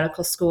Harvard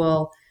Medical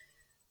School.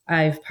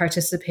 I've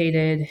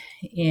participated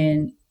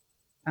in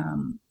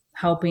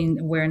helping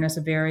awareness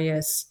of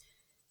various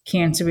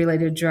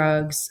cancer-related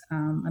drugs.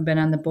 I've been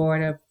on the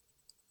board of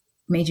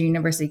major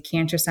university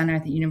cancer center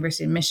at the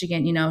University of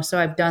Michigan, so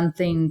I've done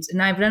things,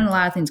 and I've done a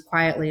lot of things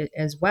quietly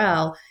as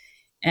well.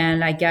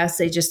 And I guess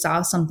they just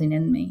saw something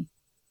in me.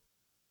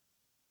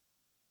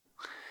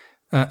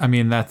 I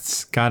mean,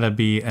 that's gotta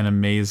be an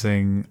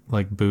amazing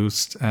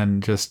boost,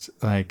 and just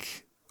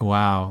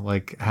wow,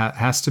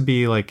 has to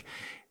be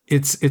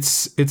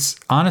it's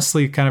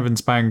honestly kind of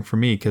inspiring for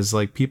me, because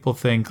people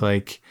think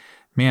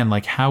man,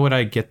 how would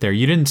I get there?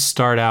 You didn't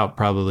start out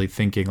probably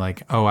thinking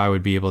oh, I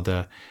would be able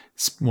to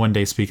one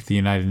day speak at the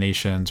United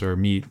Nations or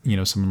meet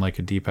someone like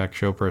a Deepak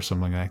Chopra or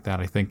something like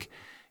that. I think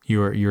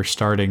your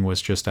starting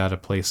was just at a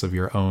place of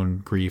your own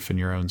grief and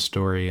your own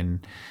story,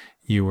 and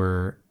you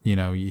were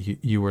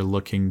you were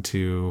looking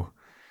to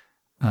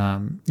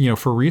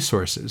for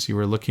resources. You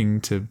were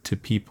looking to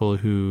people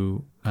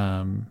who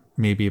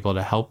may be able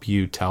to help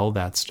you tell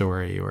that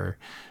story, or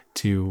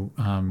to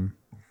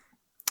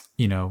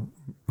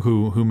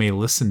who may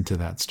listen to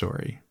that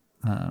story,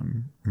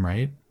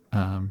 right?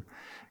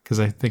 Because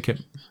I think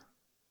it.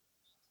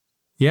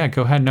 Yeah,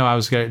 go ahead. No, I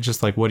was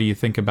just what do you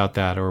think about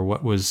that, or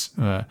what was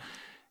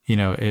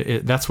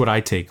that's what I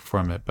take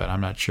from it, but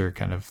I'm not sure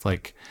kind of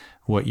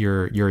what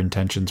your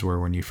intentions were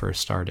when you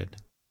first started.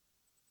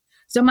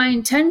 So my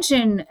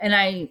intention, and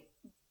I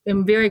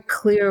am very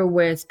clear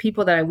with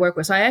people that I work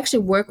with. So I actually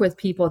work with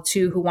people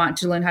too who want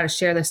to learn how to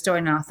share their story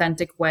in an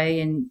authentic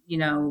way, and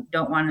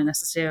don't want to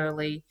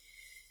necessarily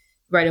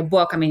write a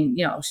book. I mean,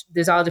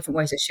 there's all different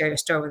ways to share your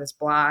story, with this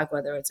blog,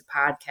 whether it's a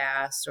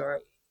podcast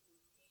or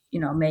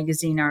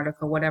magazine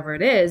article, whatever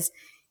it is.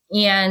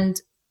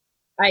 And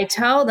I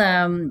tell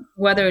them,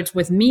 whether it's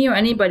with me or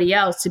anybody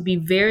else, to be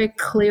very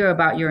clear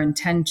about your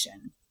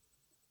intention.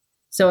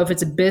 So if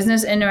it's a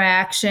business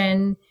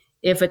interaction,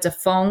 if it's a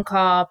phone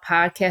call,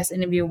 podcast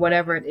interview,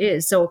 whatever it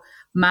is. So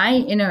my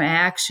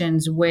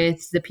interactions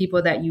with the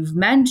people that you've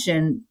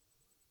mentioned,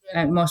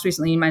 most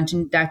recently you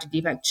mentioned Dr.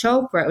 Deepak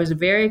Chopra, it was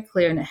very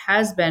clear, and it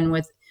has been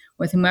with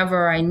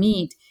whomever I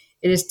meet,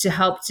 it is to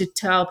help to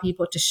tell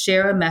people to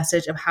share a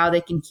message of how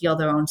they can heal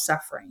their own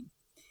suffering.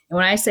 And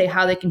when I say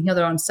how they can heal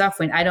their own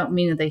suffering, I don't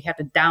mean that they have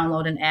to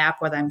download an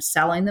app where I'm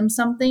selling them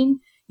something.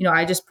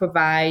 I just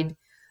provide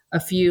a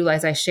few,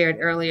 as I shared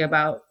earlier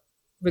about,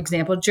 for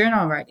example,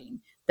 journal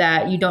writing,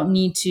 that you don't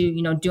need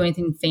to, do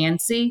anything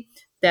fancy,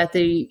 that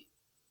the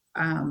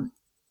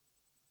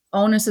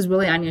onus is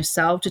really on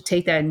yourself to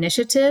take that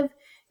initiative.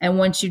 And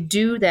once you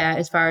do that,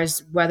 as far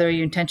as whether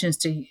your intention is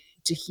to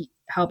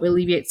help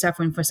alleviate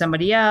suffering for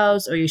somebody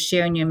else, or you're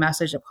sharing your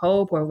message of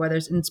hope, or whether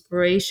it's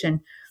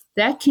inspiration,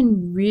 that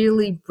can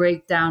really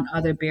break down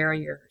other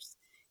barriers.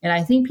 And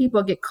I think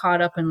people get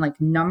caught up in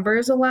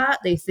numbers a lot.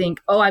 They think,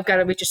 oh, I've got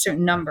to reach a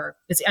certain number.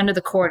 It's the end of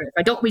the quarter. If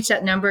I don't reach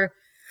that number,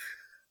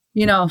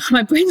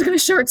 my brain's going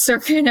to short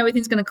circuit and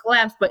everything's going to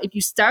collapse. But if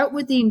you start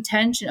with the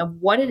intention of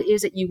what it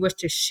is that you wish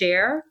to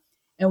share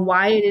and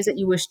why it is that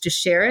you wish to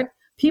share it,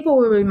 people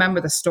will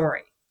remember the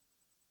story.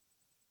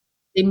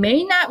 They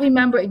may not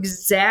remember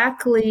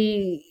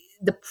exactly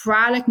the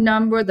product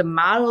number, the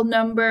model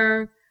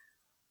number,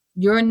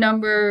 your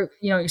number,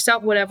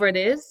 yourself, whatever it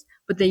is,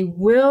 but they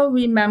will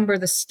remember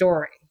the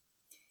story.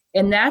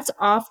 And that's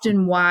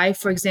often why,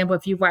 for example,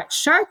 if you watch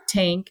Shark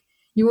Tank,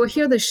 you will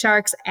hear the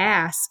sharks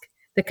ask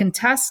the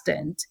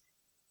contestant,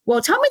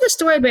 well, tell me the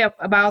story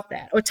about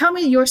that, or tell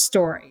me your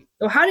story,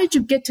 or how did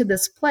you get to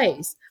this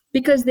place?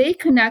 Because they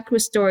connect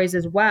with stories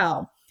as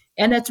well.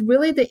 And that's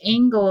really the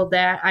angle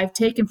that I've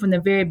taken from the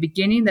very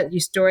beginning, that your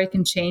story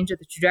can change the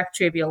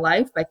trajectory of your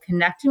life by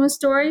connecting with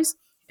stories.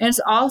 And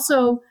it's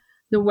also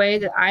the way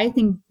that I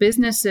think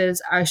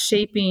businesses are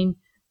shaping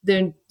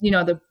the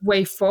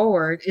way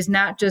forward is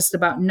not just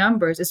about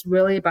numbers. It's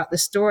really about the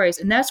stories.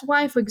 And that's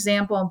why, for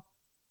example,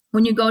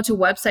 when you go to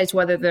websites,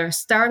 whether they're a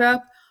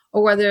startup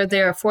or whether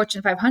they're a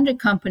Fortune 500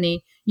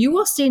 company, you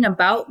will see an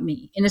about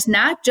me. And it's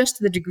not just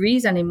the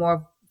degrees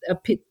anymore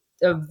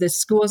of the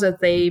schools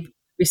that they've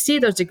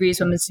received those degrees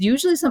from. It's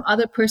usually some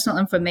other personal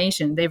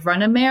information. They've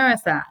run a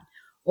marathon,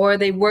 or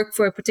they work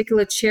for a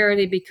particular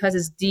charity because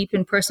it's deep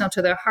and personal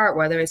to their heart,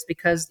 whether it's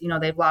because,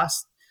 they've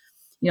lost,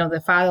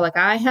 their father like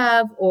I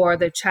have, or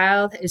their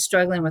child is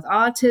struggling with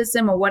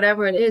autism or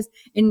whatever it is.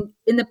 In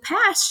the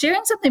past,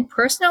 sharing something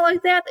personal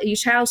like that your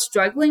child's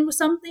struggling with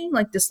something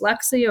like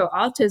dyslexia or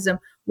autism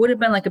would have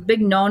been like a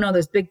big no-no.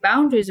 There's big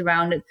boundaries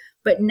around it.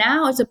 But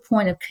now it's a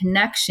point of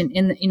connection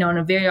in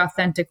a very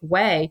authentic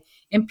way.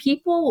 And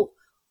people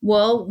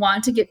will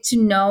want to get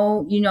to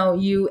know,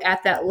 you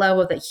at that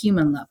level, that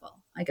human level,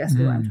 I guess is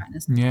what I'm trying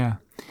to say. Yeah.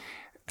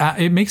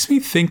 It makes me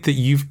think that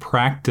you've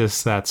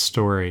practiced that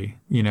story,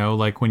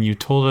 like when you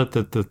told it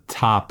at the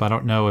top. I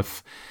don't know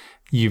if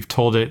you've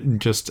told it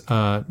just,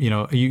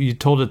 you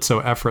told it so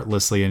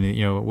effortlessly.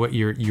 And, what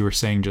you were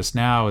saying just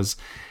now is,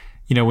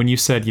 when you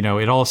said,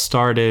 it all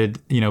started,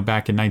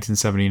 back in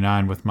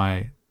 1979 with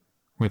my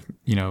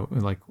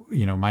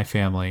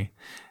family,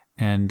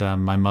 and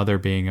my mother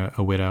being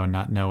a widow and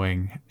not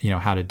knowing,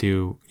 how to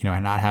do,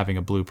 and not having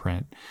a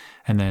blueprint.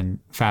 And then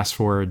fast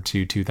forward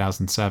to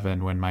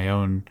 2007 when my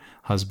own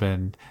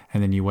husband,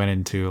 and then you went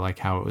into like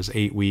how it was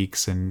 8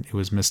 weeks and it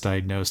was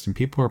misdiagnosed, and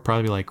people were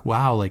probably like,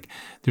 wow, like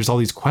there's all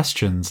these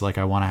questions like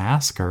I want to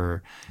ask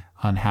her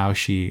on how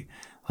she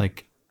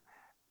like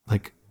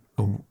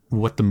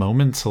what the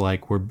moments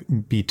like were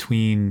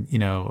between,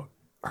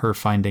 her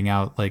finding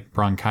out like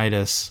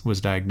bronchitis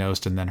was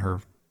diagnosed and then her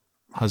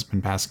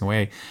husband passing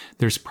away.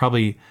 There's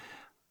probably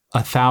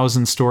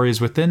 1,000 stories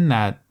within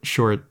that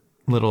short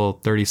little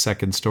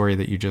 30-second story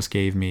that you just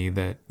gave me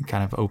that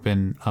kind of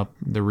open up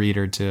the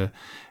reader to,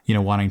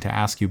 wanting to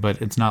ask you.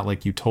 But it's not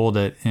like you told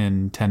it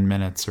in 10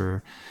 minutes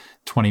or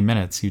 20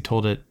 minutes. You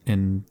told it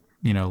in,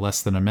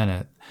 less than a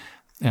minute.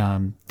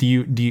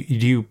 Did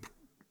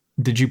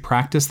you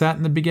practice that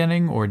in the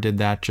beginning, or did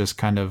that just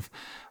kind of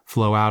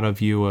flow out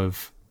of you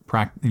of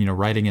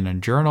writing in a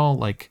journal?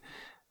 Like,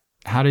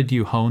 how did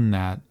you hone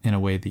that in a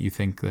way that you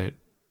think that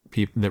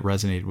that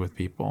resonated with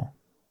people,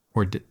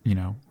 or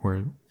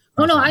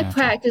Oh, no, I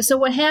practiced. So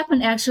what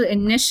happened actually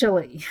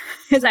initially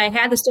is I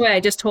had the story I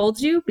just told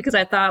you because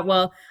I thought,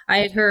 well, I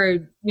had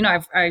heard,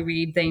 I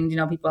read things,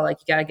 people are like,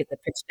 you got to get the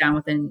pitch down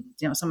within,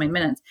 so many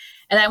minutes.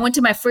 And I went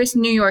to my first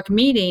New York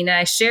meeting and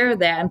I shared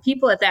that. And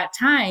people at that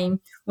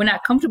time were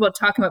not comfortable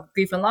talking about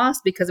grief and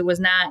loss because it was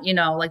not,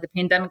 like the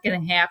pandemic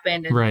hadn't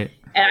happened. And, right.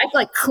 And I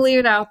like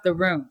cleared out the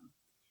room.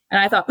 And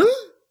I thought,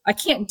 I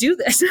can't do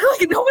this.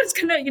 Like nobody's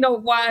going to,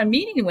 want a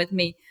meeting with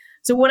me.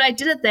 So what I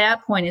did at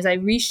that point is I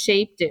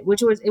reshaped it,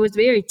 it was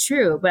very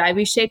true, but I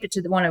reshaped it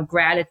to the one of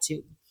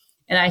gratitude.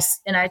 And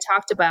I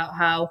talked about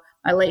how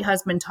my late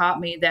husband taught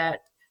me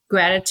that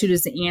gratitude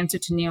is the answer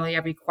to nearly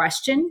every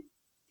question.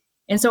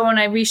 And so when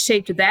I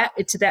reshaped that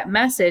to that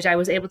message, I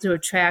was able to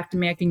attract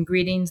American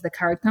Greetings, the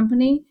card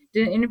company,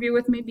 did an interview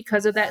with me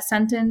because of that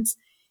sentence.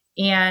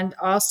 And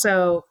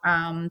also,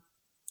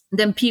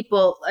 then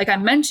people, like I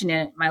mentioned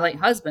it, my late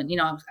husband,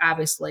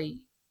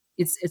 obviously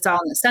it's all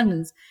in the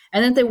sentence.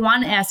 And then they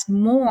want to ask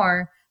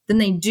more than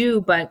they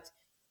do. But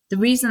the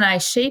reason I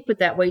shape it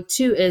that way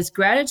too is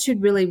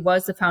gratitude really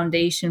was the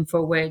foundation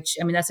for which,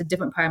 that's a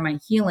different part of my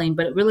healing,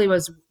 but it really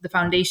was the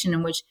foundation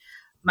in which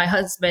my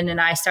husband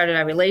and I started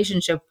our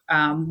relationship.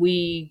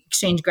 We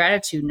exchanged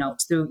gratitude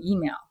notes through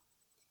email.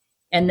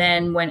 And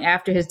then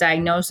after his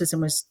diagnosis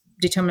and was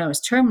determined it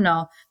was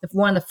terminal,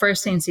 one of the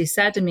first things he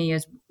said to me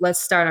is, let's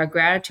start our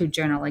gratitude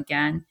journal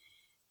again.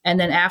 And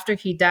then after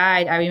he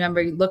died, I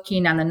remember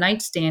looking on the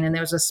nightstand and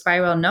there was a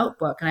spiral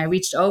notebook, and I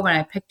reached over and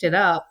I picked it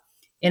up,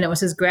 and it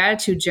was his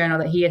gratitude journal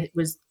that he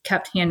was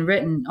kept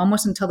handwritten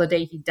almost until the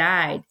day he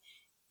died.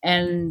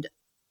 And,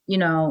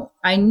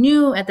 I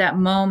knew at that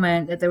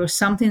moment that there was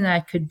something that I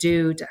could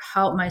do to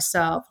help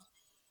myself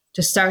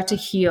to start to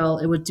heal.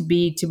 It would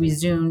be to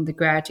resume the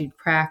gratitude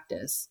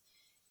practice.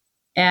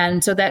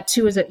 And so that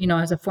too is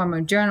as a form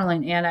of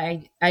journaling.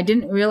 And I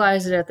didn't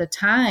realize it at the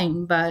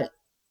time, but,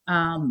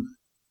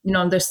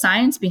 there's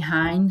science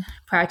behind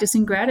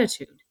practicing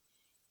gratitude,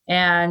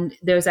 and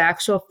there's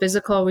actual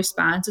physical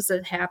responses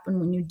that happen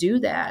when you do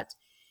that.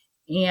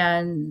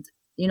 And,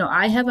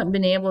 I haven't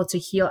been able to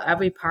heal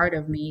every part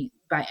of me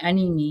by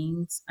any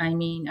means.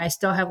 I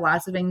still have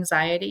lots of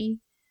anxiety.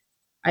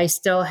 I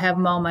still have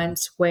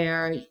moments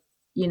where,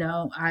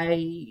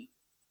 I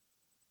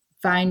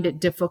find it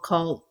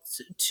difficult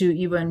to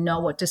even know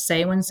what to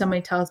say when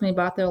somebody tells me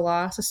about their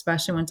loss,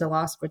 especially when it's a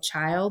loss of a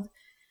child.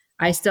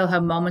 I still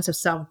have moments of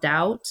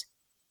self-doubt.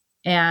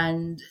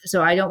 And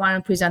so I don't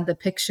want to present the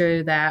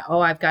picture that,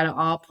 I've got it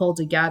all pulled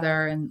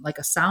together and like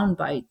a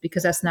soundbite,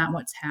 because that's not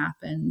what's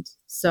happened.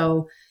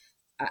 So,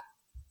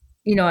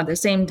 at the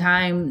same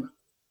time,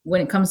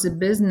 when it comes to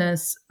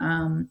business,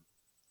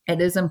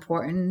 it is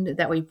important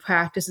that we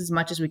practice as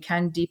much as we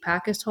can.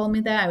 Deepak has told me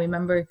that. I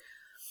remember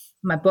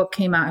my book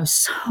came out. I was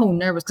so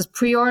nervous because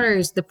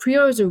the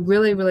pre-orders are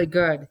really, really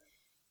good.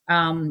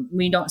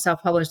 We don't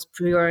self-publish.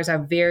 Pre-orders are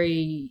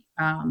very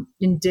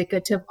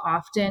indicative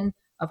often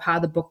of how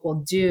the book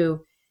will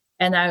do.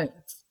 And a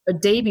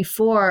day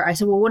before, I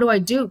said, well, what do I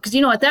do? Because,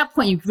 at that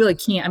point, you really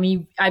can't. I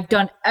mean, I've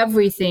done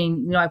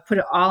everything. I put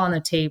it all on the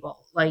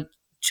table, like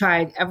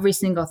tried every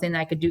single thing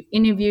that I could do,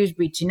 interviews,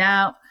 reaching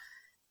out,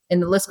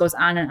 and the list goes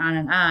on and on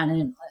and on.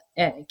 And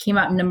it came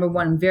out number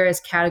one in various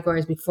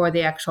categories before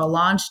the actual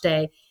launch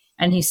day.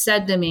 And he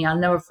said to me, I'll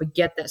never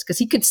forget this, because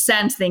he could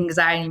sense the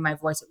anxiety in my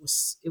voice.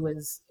 It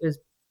was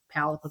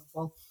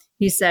palpable.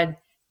 He said,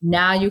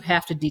 now you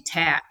have to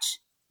detach.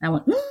 And I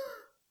went,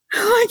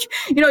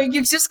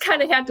 you just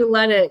kind of have to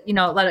let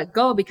it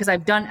go, because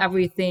I've done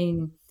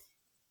everything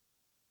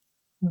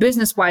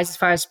business-wise as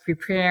far as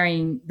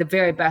preparing the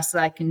very best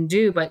that I can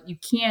do, but you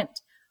can't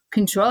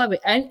control it.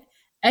 And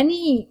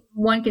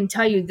anyone can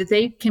tell you that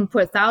they can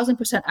put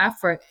 1,000%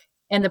 effort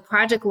and the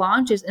project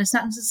launches, and it's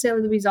not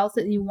necessarily the result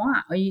that you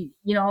want, or you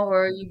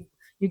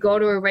go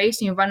to a race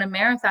and you run a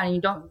marathon and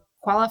you don't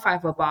qualify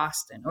for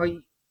Boston, or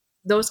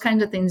those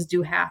kinds of things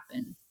do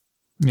happen.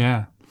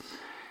 Yeah.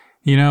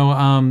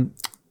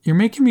 You're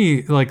making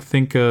me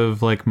think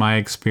of my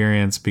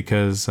experience,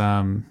 because,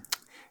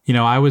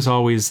 I was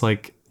always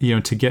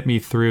to get me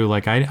through,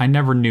 I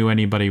never knew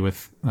anybody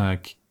with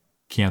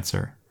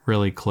cancer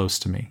really close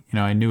to me.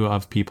 I knew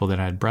of people that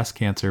had breast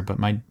cancer, but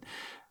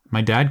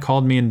my dad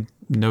called me in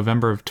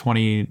November of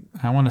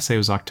I want to say it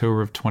was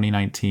October of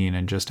 2019,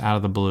 and just out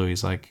of the blue,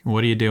 he's like,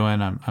 what are you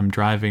doing? I'm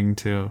driving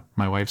to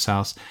my wife's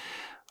house.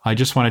 I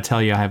just want to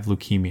tell you I have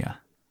leukemia.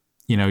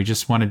 He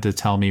just wanted to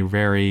tell me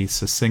very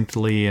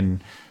succinctly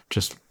and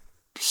just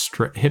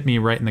hit me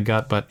right in the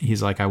gut. But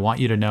he's like, I want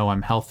you to know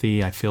I'm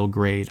healthy. I feel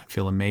great. I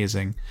feel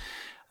amazing.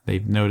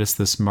 They've noticed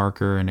this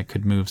marker and it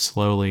could move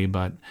slowly,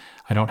 but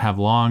I don't have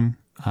long.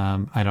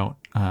 I don't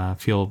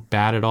feel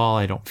bad at all.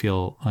 I don't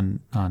feel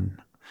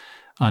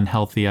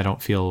unhealthy. I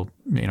don't feel,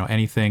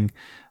 anything.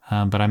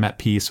 But I'm at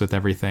peace with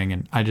everything.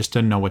 And I just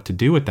didn't know what to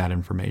do with that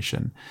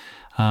information.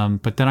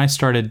 But then I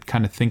started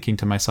kind of thinking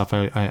to myself,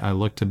 I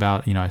looked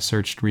about, I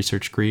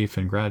researched grief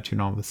and gratitude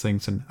and all these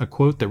things. And a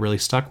quote that really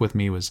stuck with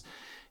me was,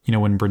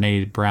 when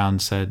Brené Brown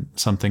said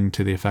something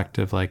to the effect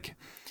of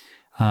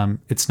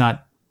it's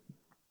not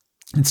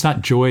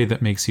joy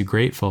that makes you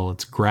grateful.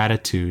 It's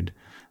gratitude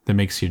that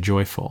makes you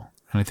joyful.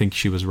 And I think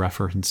she was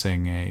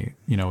referencing a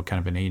kind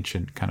of an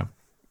ancient kind of,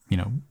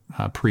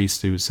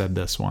 priest who said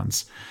this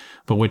once.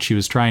 But what she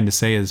was trying to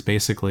say is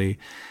basically,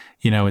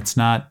 it's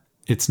not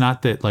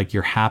that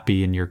you're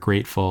happy and you're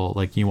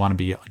grateful, you want to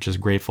be just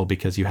grateful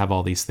because you have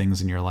all these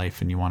things in your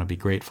life and you want to be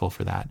grateful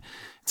for that.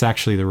 It's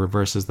actually the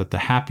reverse, is that the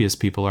happiest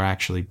people are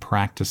actually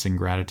practicing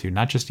gratitude,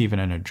 not just even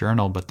in a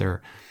journal, but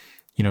they're,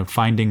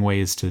 finding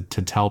ways to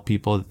tell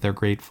people that they're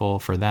grateful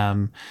for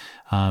them.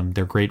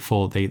 They're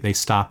grateful. They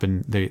stop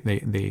and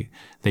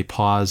they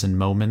pause in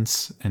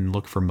moments and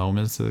look for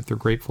moments that they're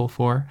grateful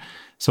for.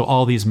 So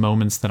all these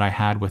moments that I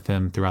had with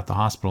him throughout the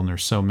hospital, and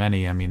there's so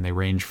many, I mean, they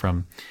range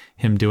from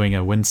him doing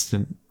a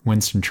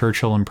Winston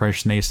Churchill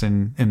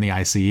impersonation in the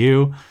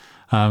ICU,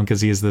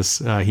 because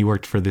he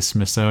worked for the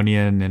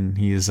Smithsonian, and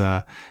he's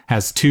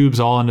has tubes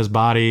all in his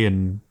body,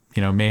 and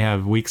may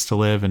have weeks to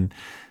live. And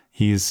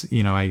he's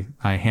I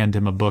hand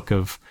him a book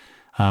of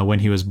when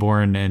he was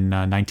born in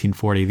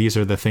 1940. These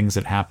are the things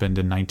that happened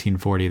in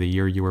 1940, the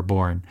year you were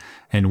born.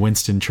 And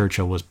Winston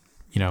Churchill was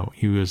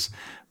he was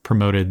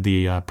promoted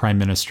the Prime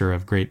Minister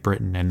of Great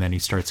Britain, and then he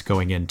starts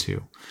going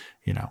into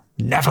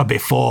never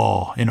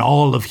before in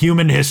all of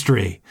human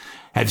history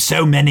have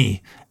so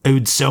many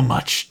owed so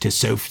much to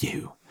so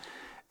few.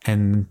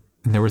 And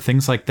there were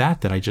things like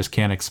that I just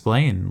can't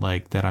explain,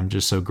 that I'm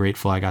just so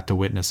grateful I got to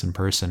witness in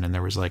person. And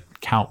there was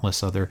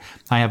countless other,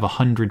 I have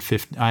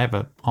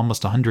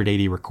almost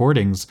 180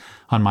 recordings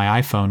on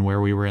my iPhone where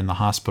we were in the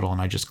hospital,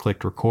 and I just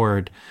clicked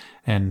record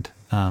and,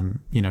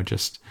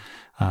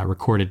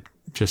 recorded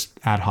just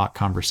ad hoc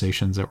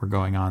conversations that were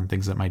going on,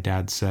 things that my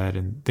dad said,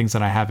 and things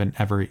that I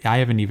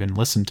haven't even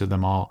listened to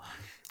them all,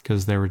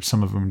 because there were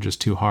some of them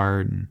just too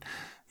hard, and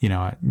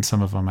and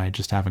some of them I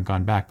just haven't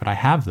gone back, but I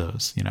have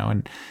those,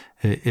 and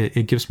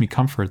it gives me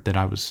comfort that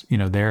I was,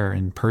 there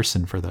in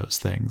person for those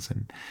things.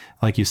 And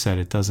like you said,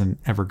 it doesn't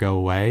ever go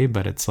away,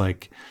 but it's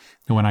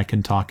when I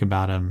can talk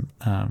about him,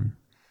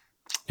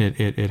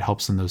 it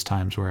helps in those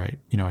times where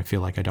I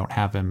feel like I don't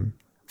have him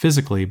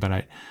physically,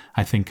 but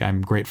I think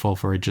I'm grateful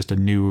for just a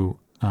new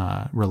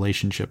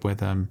relationship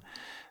with him,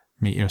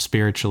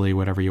 spiritually,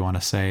 whatever you want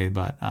to say.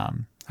 But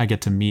I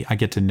get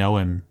to know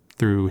him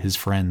through his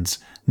friends,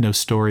 know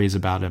stories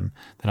about him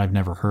that I've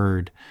never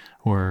heard,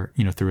 or,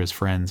 through his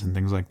friends and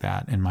things like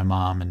that, and my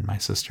mom and my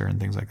sister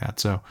and things like that.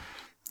 So,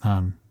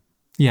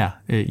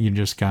 you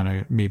just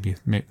gotta maybe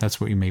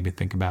that's what you made me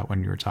think about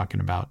when you were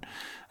talking about,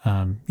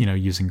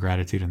 using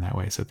gratitude in that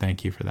way. So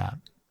thank you for that.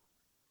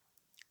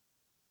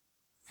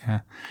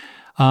 Yeah.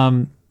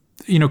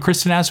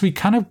 Kristen, as we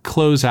kind of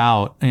close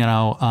out,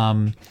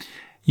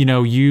 you're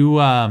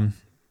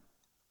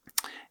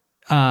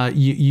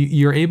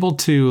able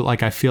to,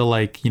 like, I feel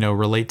like,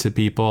 relate to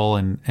people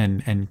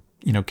and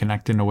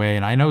connect in a way.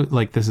 And I know,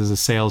 like, this is a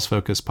sales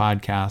focused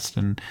podcast,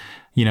 and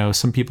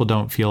some people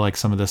don't feel like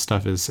some of this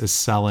stuff is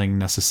selling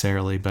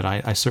necessarily, but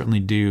I certainly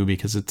do,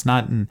 because it's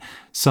not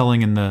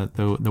selling in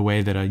the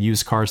way that a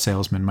used car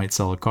salesman might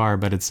sell a car,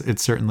 but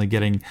it's certainly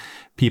getting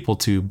people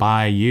to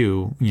buy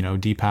you.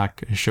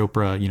 Deepak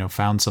Chopra,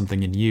 found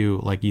something in you.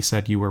 Like you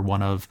said, you were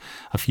one of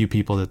a few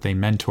people that they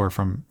mentor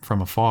from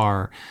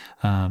afar.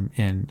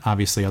 And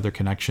obviously other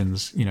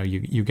connections,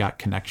 you got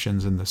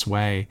connections in this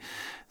way.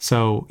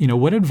 So,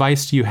 what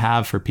advice do you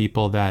have for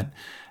people that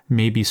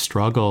maybe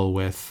struggle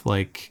with,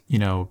 like,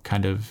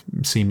 kind of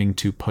seeming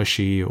too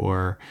pushy,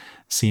 or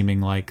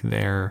seeming like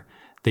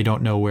they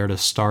don't know where to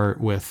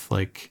start with,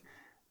 like,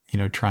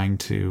 trying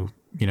to,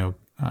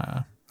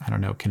 I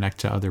don't know, connect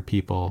to other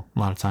people? A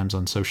lot of times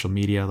on social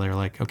media, they're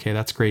like, okay,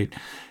 that's great.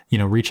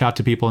 Reach out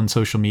to people in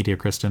social media,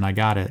 Kristen, I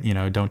got it.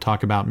 Don't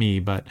talk about me,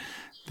 but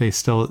they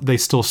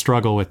still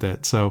struggle with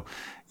it. So,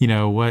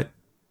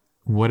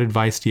 what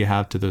advice do you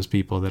have to those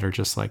people that are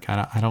just like,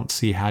 I don't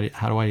see how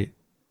do I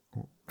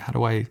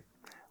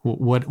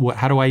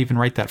even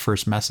write that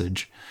first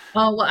message?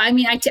 Oh, well, I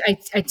mean, I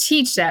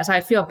teach that, so I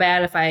feel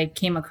bad if I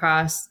came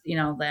across,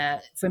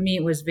 that for me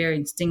it was very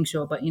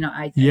instinctual, but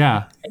I teach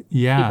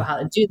people how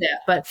to do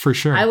that. But for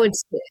sure, I would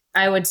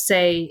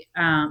say,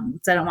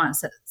 because I don't want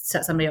to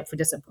set somebody up for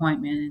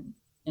disappointment,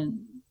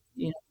 and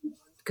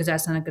because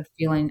that's not a good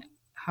feeling,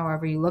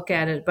 however you look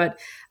at it. But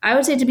I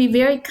would say to be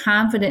very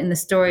confident in the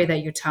story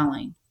that you're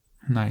telling.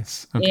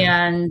 Nice. Okay.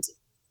 And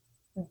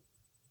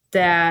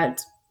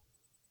that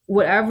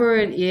whatever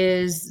it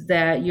is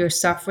that you're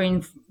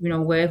suffering,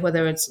 with,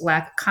 whether it's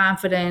lack of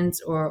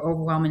confidence or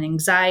overwhelming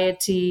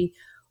anxiety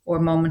or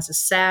moments of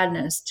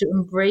sadness, to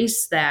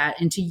embrace that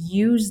and to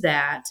use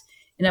that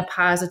in a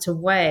positive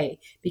way.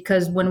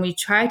 Because when we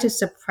try to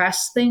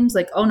suppress things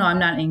like, oh no, I'm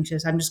not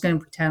anxious, I'm just going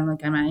to pretend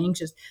like I'm not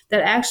anxious,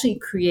 that actually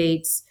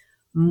creates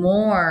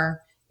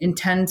more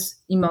intense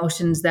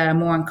emotions that are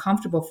more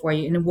uncomfortable for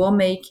you. And it will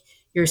make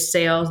your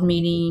sales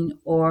meeting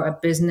or a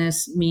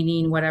business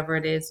meeting, whatever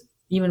it is,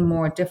 even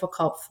more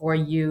difficult for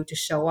you to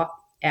show up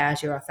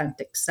as your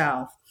authentic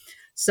self.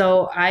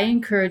 So I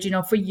encourage,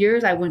 for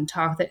years I wouldn't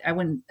talk that I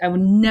would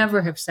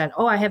never have said,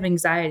 oh, I have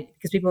anxiety,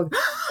 because people are like,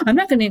 I'm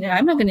not going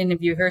to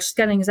interview her. She's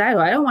got anxiety.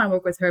 I don't want to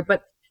work with her.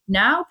 But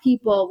now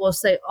people will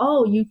say,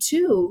 oh, you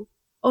too.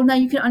 Oh, now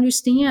you can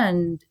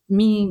understand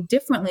me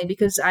differently,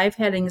 because I've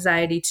had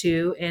anxiety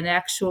too. And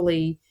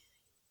actually,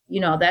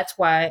 that's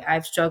why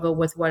I've struggled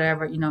with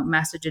whatever,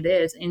 message it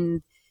is.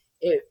 And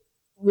it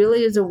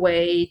really is a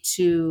way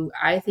to,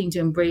 I think, to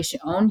embrace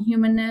your own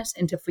humanness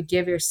and to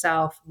forgive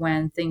yourself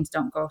when things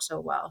don't go so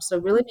well. So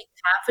really be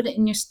confident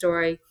in your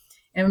story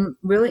and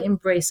really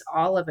embrace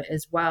all of it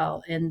as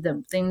well. And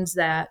the things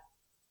that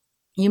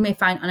you may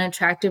find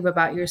unattractive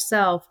about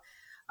yourself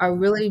are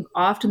really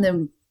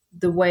often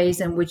the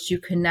ways in which you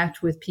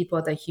connect with people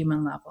at the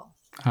human level.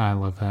 I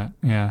love that.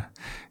 Yeah.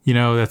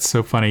 That's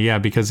so funny. Yeah.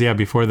 Because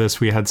before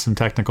this, we had some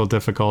technical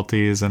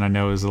difficulties, and I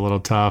know it was a little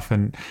tough.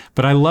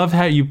 But I love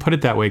how you put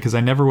it that way, because I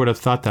never would have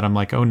thought that. I'm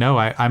like, oh no,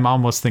 I'm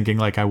almost thinking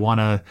like, I want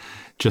to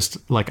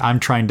just like, I'm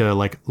trying to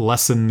like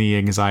lessen the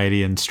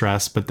anxiety and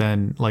stress. But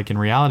then like in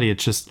reality,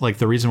 it's just like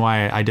the reason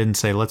why I didn't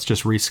say, let's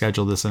just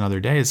reschedule this another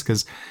day is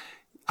because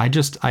I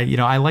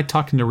like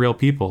talking to real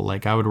people.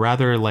 Like I would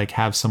rather like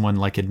have someone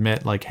like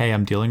admit like, hey,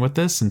 I'm dealing with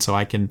this. And so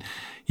I can,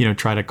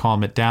 try to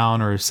calm it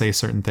down or say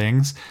certain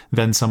things,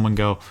 than someone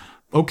go,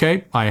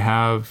 okay, I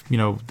have,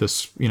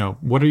 this,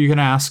 what are you going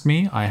to ask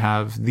me?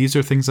 These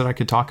are things that I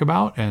could talk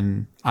about,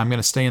 and I'm going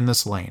to stay in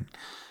this lane.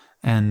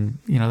 And,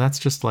 that's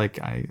just like,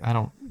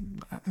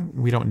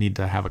 we don't need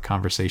to have a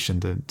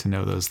conversation to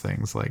know those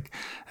things. Like,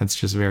 it's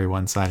just very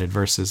one-sided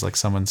versus like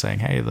someone saying,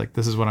 hey, like,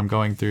 this is what I'm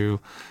going through.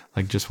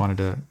 Like, just wanted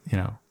to,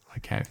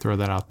 like, hey, throw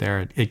that out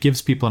there. It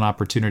gives people an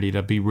opportunity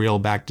to be real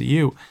back to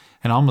you.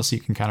 And almost you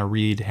can kind of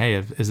read, hey,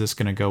 is this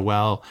going to go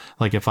well?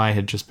 Like if I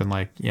had just been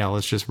like, yeah,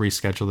 let's just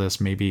reschedule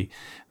this. Maybe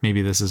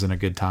this isn't a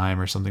good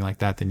time or something like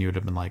that. Then you would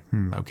have been like,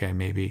 okay,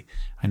 maybe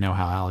I know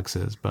how Alex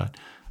is. But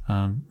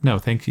no,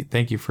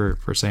 thank you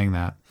for saying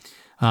that.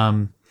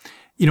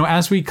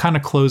 As we kind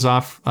of close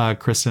off,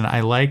 Kristen, I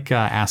like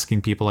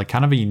asking people like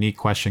kind of a unique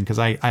question, because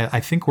I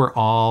think we're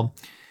all,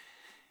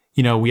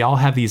 we all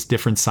have these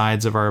different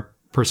sides of our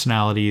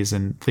personalities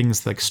and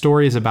things like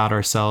stories about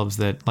ourselves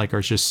that like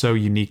are just so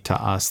unique to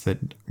us, that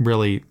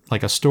really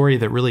like a story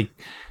that really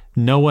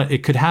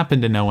it could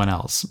happen to no one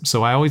else.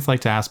 So I always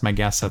like to ask my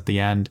guests at the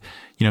end,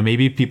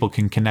 maybe people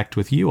can connect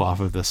with you off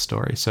of this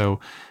story. So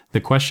the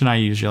question I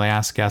usually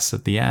ask guests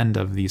at the end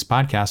of these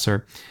podcasts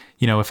are,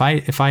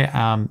 if I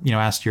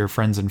asked your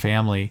friends and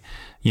family,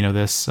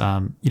 this,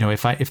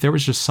 if there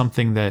was just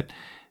something that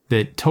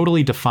that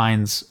totally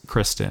defines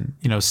Kristen?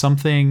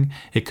 Something,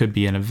 it could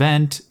be an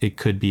event, it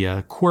could be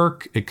a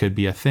quirk, it could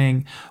be a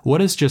thing.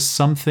 What is just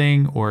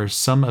something or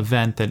some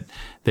event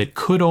that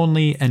could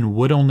only and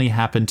would only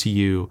happen to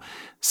you,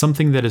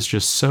 something that is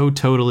just so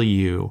totally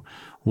you?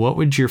 What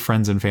would your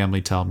friends and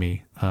family tell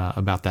me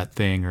about that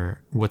thing,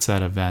 or what's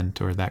that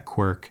event or that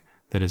quirk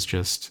that is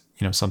just,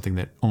 something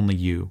that only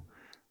you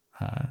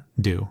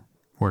do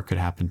or could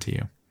happen to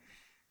you?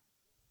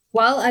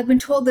 Well, I've been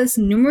told this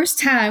numerous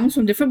times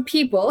from different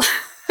people,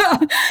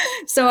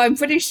 so I'm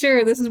pretty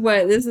sure this is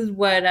what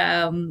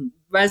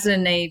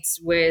resonates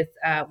with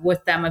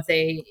them if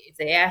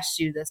they asked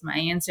you this. My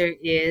answer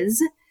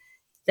is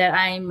that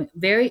I'm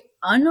very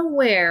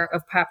unaware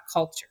of pop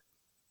culture.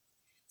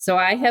 So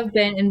I have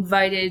been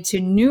invited to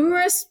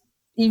numerous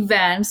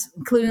events,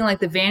 including like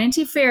the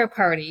Vanity Fair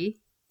party,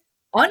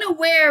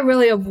 unaware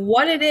really of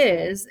what it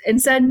is,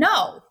 and said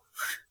no.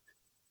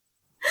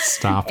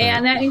 Stop it.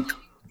 And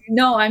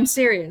no, I'm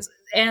serious.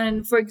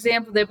 And for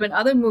example, there've been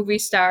other movie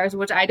stars,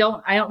 which I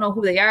don't know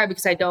who they are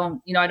because I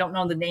don't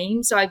know the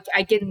name. So I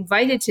get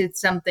invited to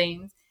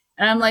something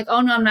and I'm like,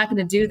 oh no, I'm not going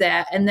to do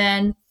that. And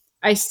then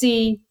I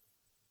see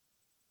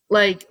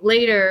like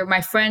later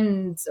my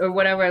friends or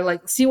whatever,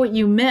 like, see what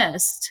you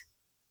missed.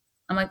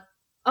 I'm like,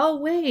 oh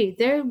wait,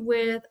 they're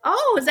with,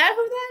 oh, is that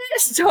who that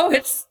is? So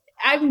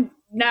I'm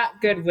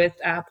not good with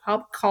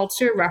pop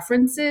culture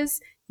references,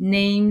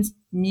 names,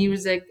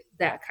 music,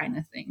 that kind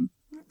of thing.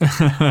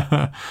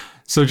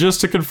 So just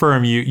to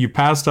confirm, you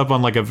passed up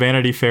on like a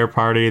Vanity Fair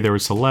party. There were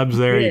celebs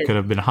there. You could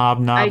have been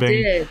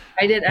hobnobbing.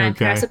 I did. And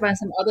okay. I passed up on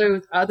some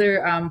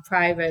other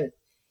private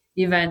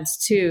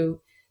events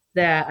too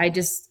that I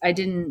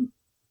didn't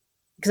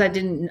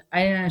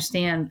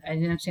understand. I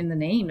didn't understand the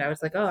name. I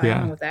was like, oh, I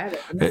don't know what that is.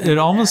 It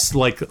almost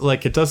like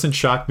it doesn't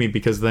shock me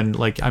because then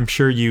like I'm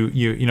sure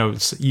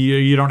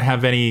you don't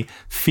have any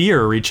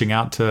fear reaching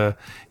out to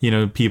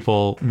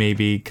people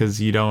maybe because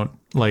you don't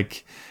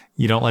let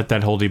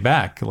that hold you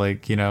back.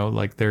 Like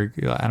they're,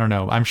 I don't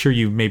know. I'm sure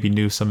you maybe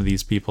knew some of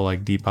these people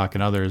like Deepak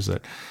and others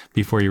that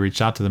before you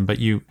reached out to them, but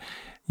you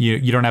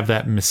don't have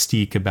that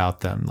mystique about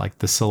them. Like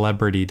the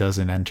celebrity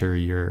doesn't enter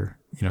your,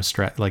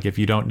 like if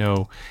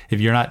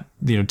you're not,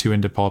 too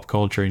into pop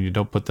culture and you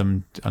don't put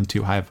them on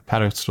too high of a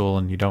pedestal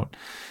and you don't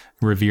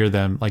revere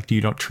them, like you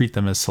don't treat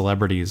them as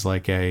celebrities,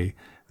 like the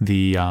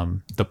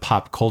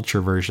pop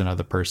culture version of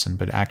the person,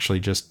 but actually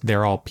just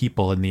they're all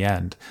people in the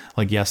end.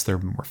 Like, yes, they're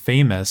more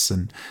famous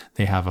and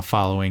they have a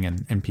following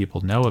and people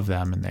know of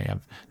them and they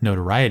have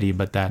notoriety,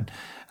 but that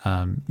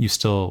you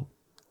still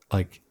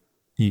like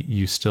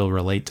you still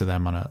relate to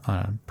them on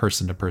a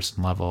person to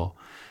person level,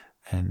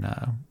 and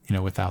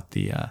without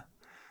the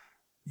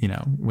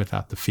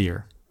without the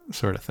fear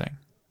sort of thing.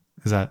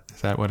 Is that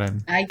what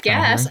I'm? I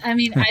guess. I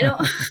mean, I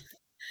don't.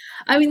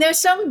 I mean,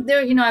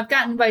 I've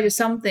gotten invited to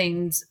some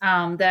things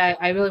that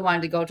I really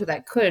wanted to go to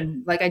that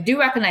couldn't. Like, I do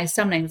recognize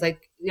some names,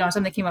 like,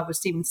 something came up with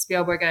Steven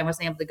Spielberg and I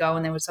wasn't able to go.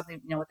 And there was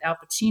something, with Al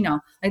Pacino.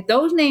 Like,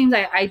 those names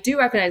I do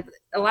recognize.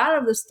 A lot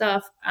of the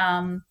stuff,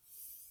 I'm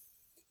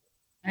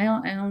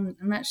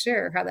not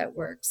sure how that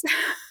works.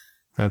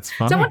 That's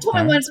funny. Someone told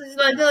me once,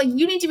 like,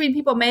 you need to read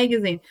People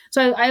magazine.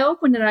 So I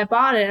opened it and I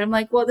bought it. And I'm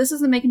like, well, this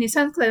doesn't make any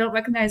sense because I don't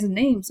recognize the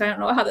names. So I don't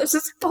know how this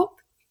is going.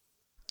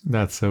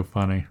 That's so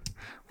funny.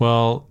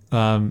 Well,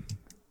 maybe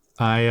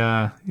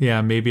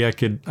I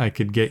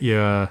could get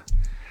you.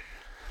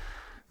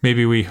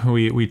 Maybe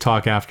we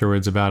talk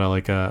afterwards about a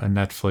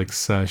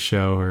Netflix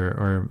show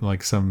or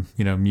like some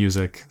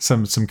music,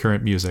 some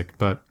current music.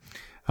 But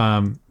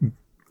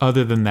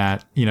other than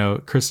that,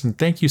 Kristen,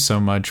 thank you so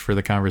much for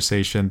the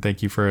conversation.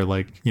 Thank you for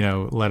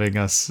letting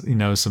us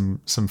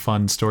some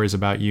fun stories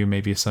about you.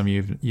 Maybe some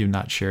you've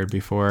not shared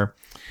before.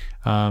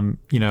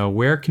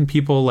 Where can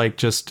people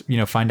just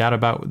find out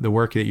about the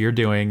work that you're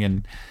doing,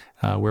 and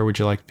where would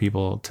you like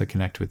people to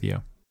connect with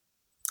you?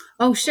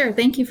 Oh, sure.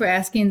 Thank you for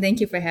asking.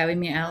 Thank you for having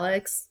me,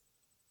 Alex.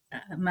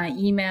 My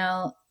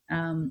email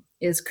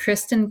is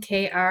Kristen,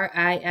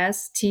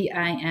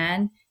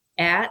 KRISTIN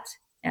at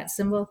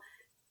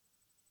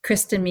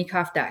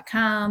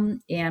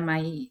KristenMeekhoff.com, and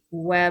my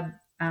web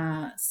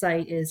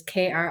site is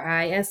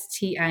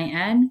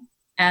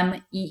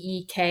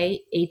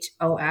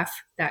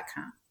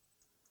KristenMeekhoff.com.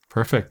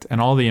 Perfect. And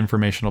all the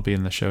information will be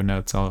in the show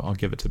notes. I'll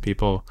give it to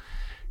people.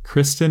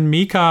 Kristen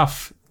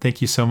Meekhoff,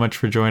 thank you so much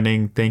for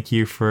joining. Thank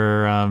you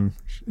for, I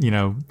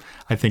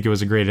think it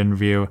was a great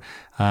interview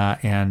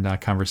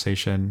and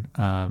conversation,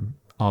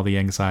 all the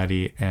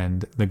anxiety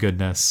and the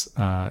goodness,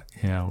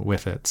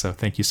 with it. So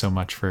thank you so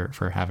much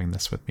for having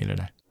this with me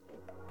today.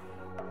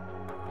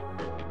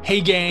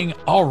 Hey gang,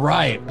 all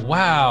right.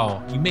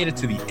 Wow, you made it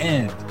to the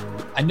end.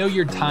 I know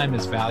your time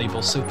is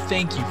valuable, so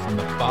thank you from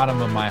the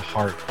bottom of my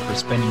heart for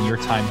spending your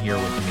time here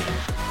with me.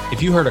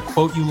 If you heard a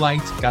quote you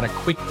liked, got a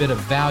quick bit of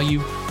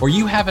value, or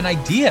you have an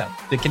idea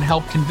that can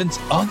help convince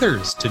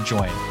others to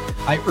join,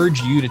 I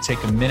urge you to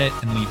take a minute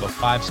and leave a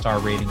 5-star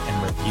rating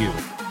and review.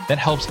 That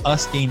helps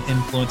us gain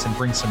influence and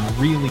bring some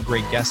really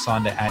great guests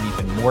on to add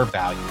even more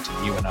value to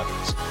you and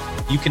others.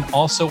 You can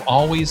also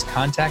always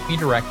contact me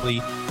directly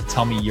to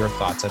tell me your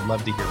thoughts. I'd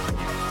love to hear from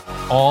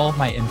you. All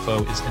my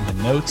info is in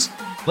the notes.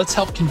 Let's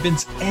help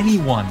convince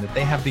anyone that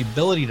they have the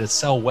ability to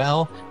sell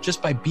well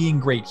just by being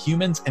great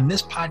humans. And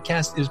this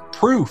podcast is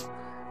proof.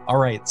 All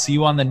right, see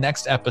you on the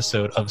next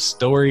episode of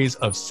Stories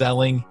of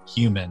Selling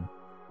Human.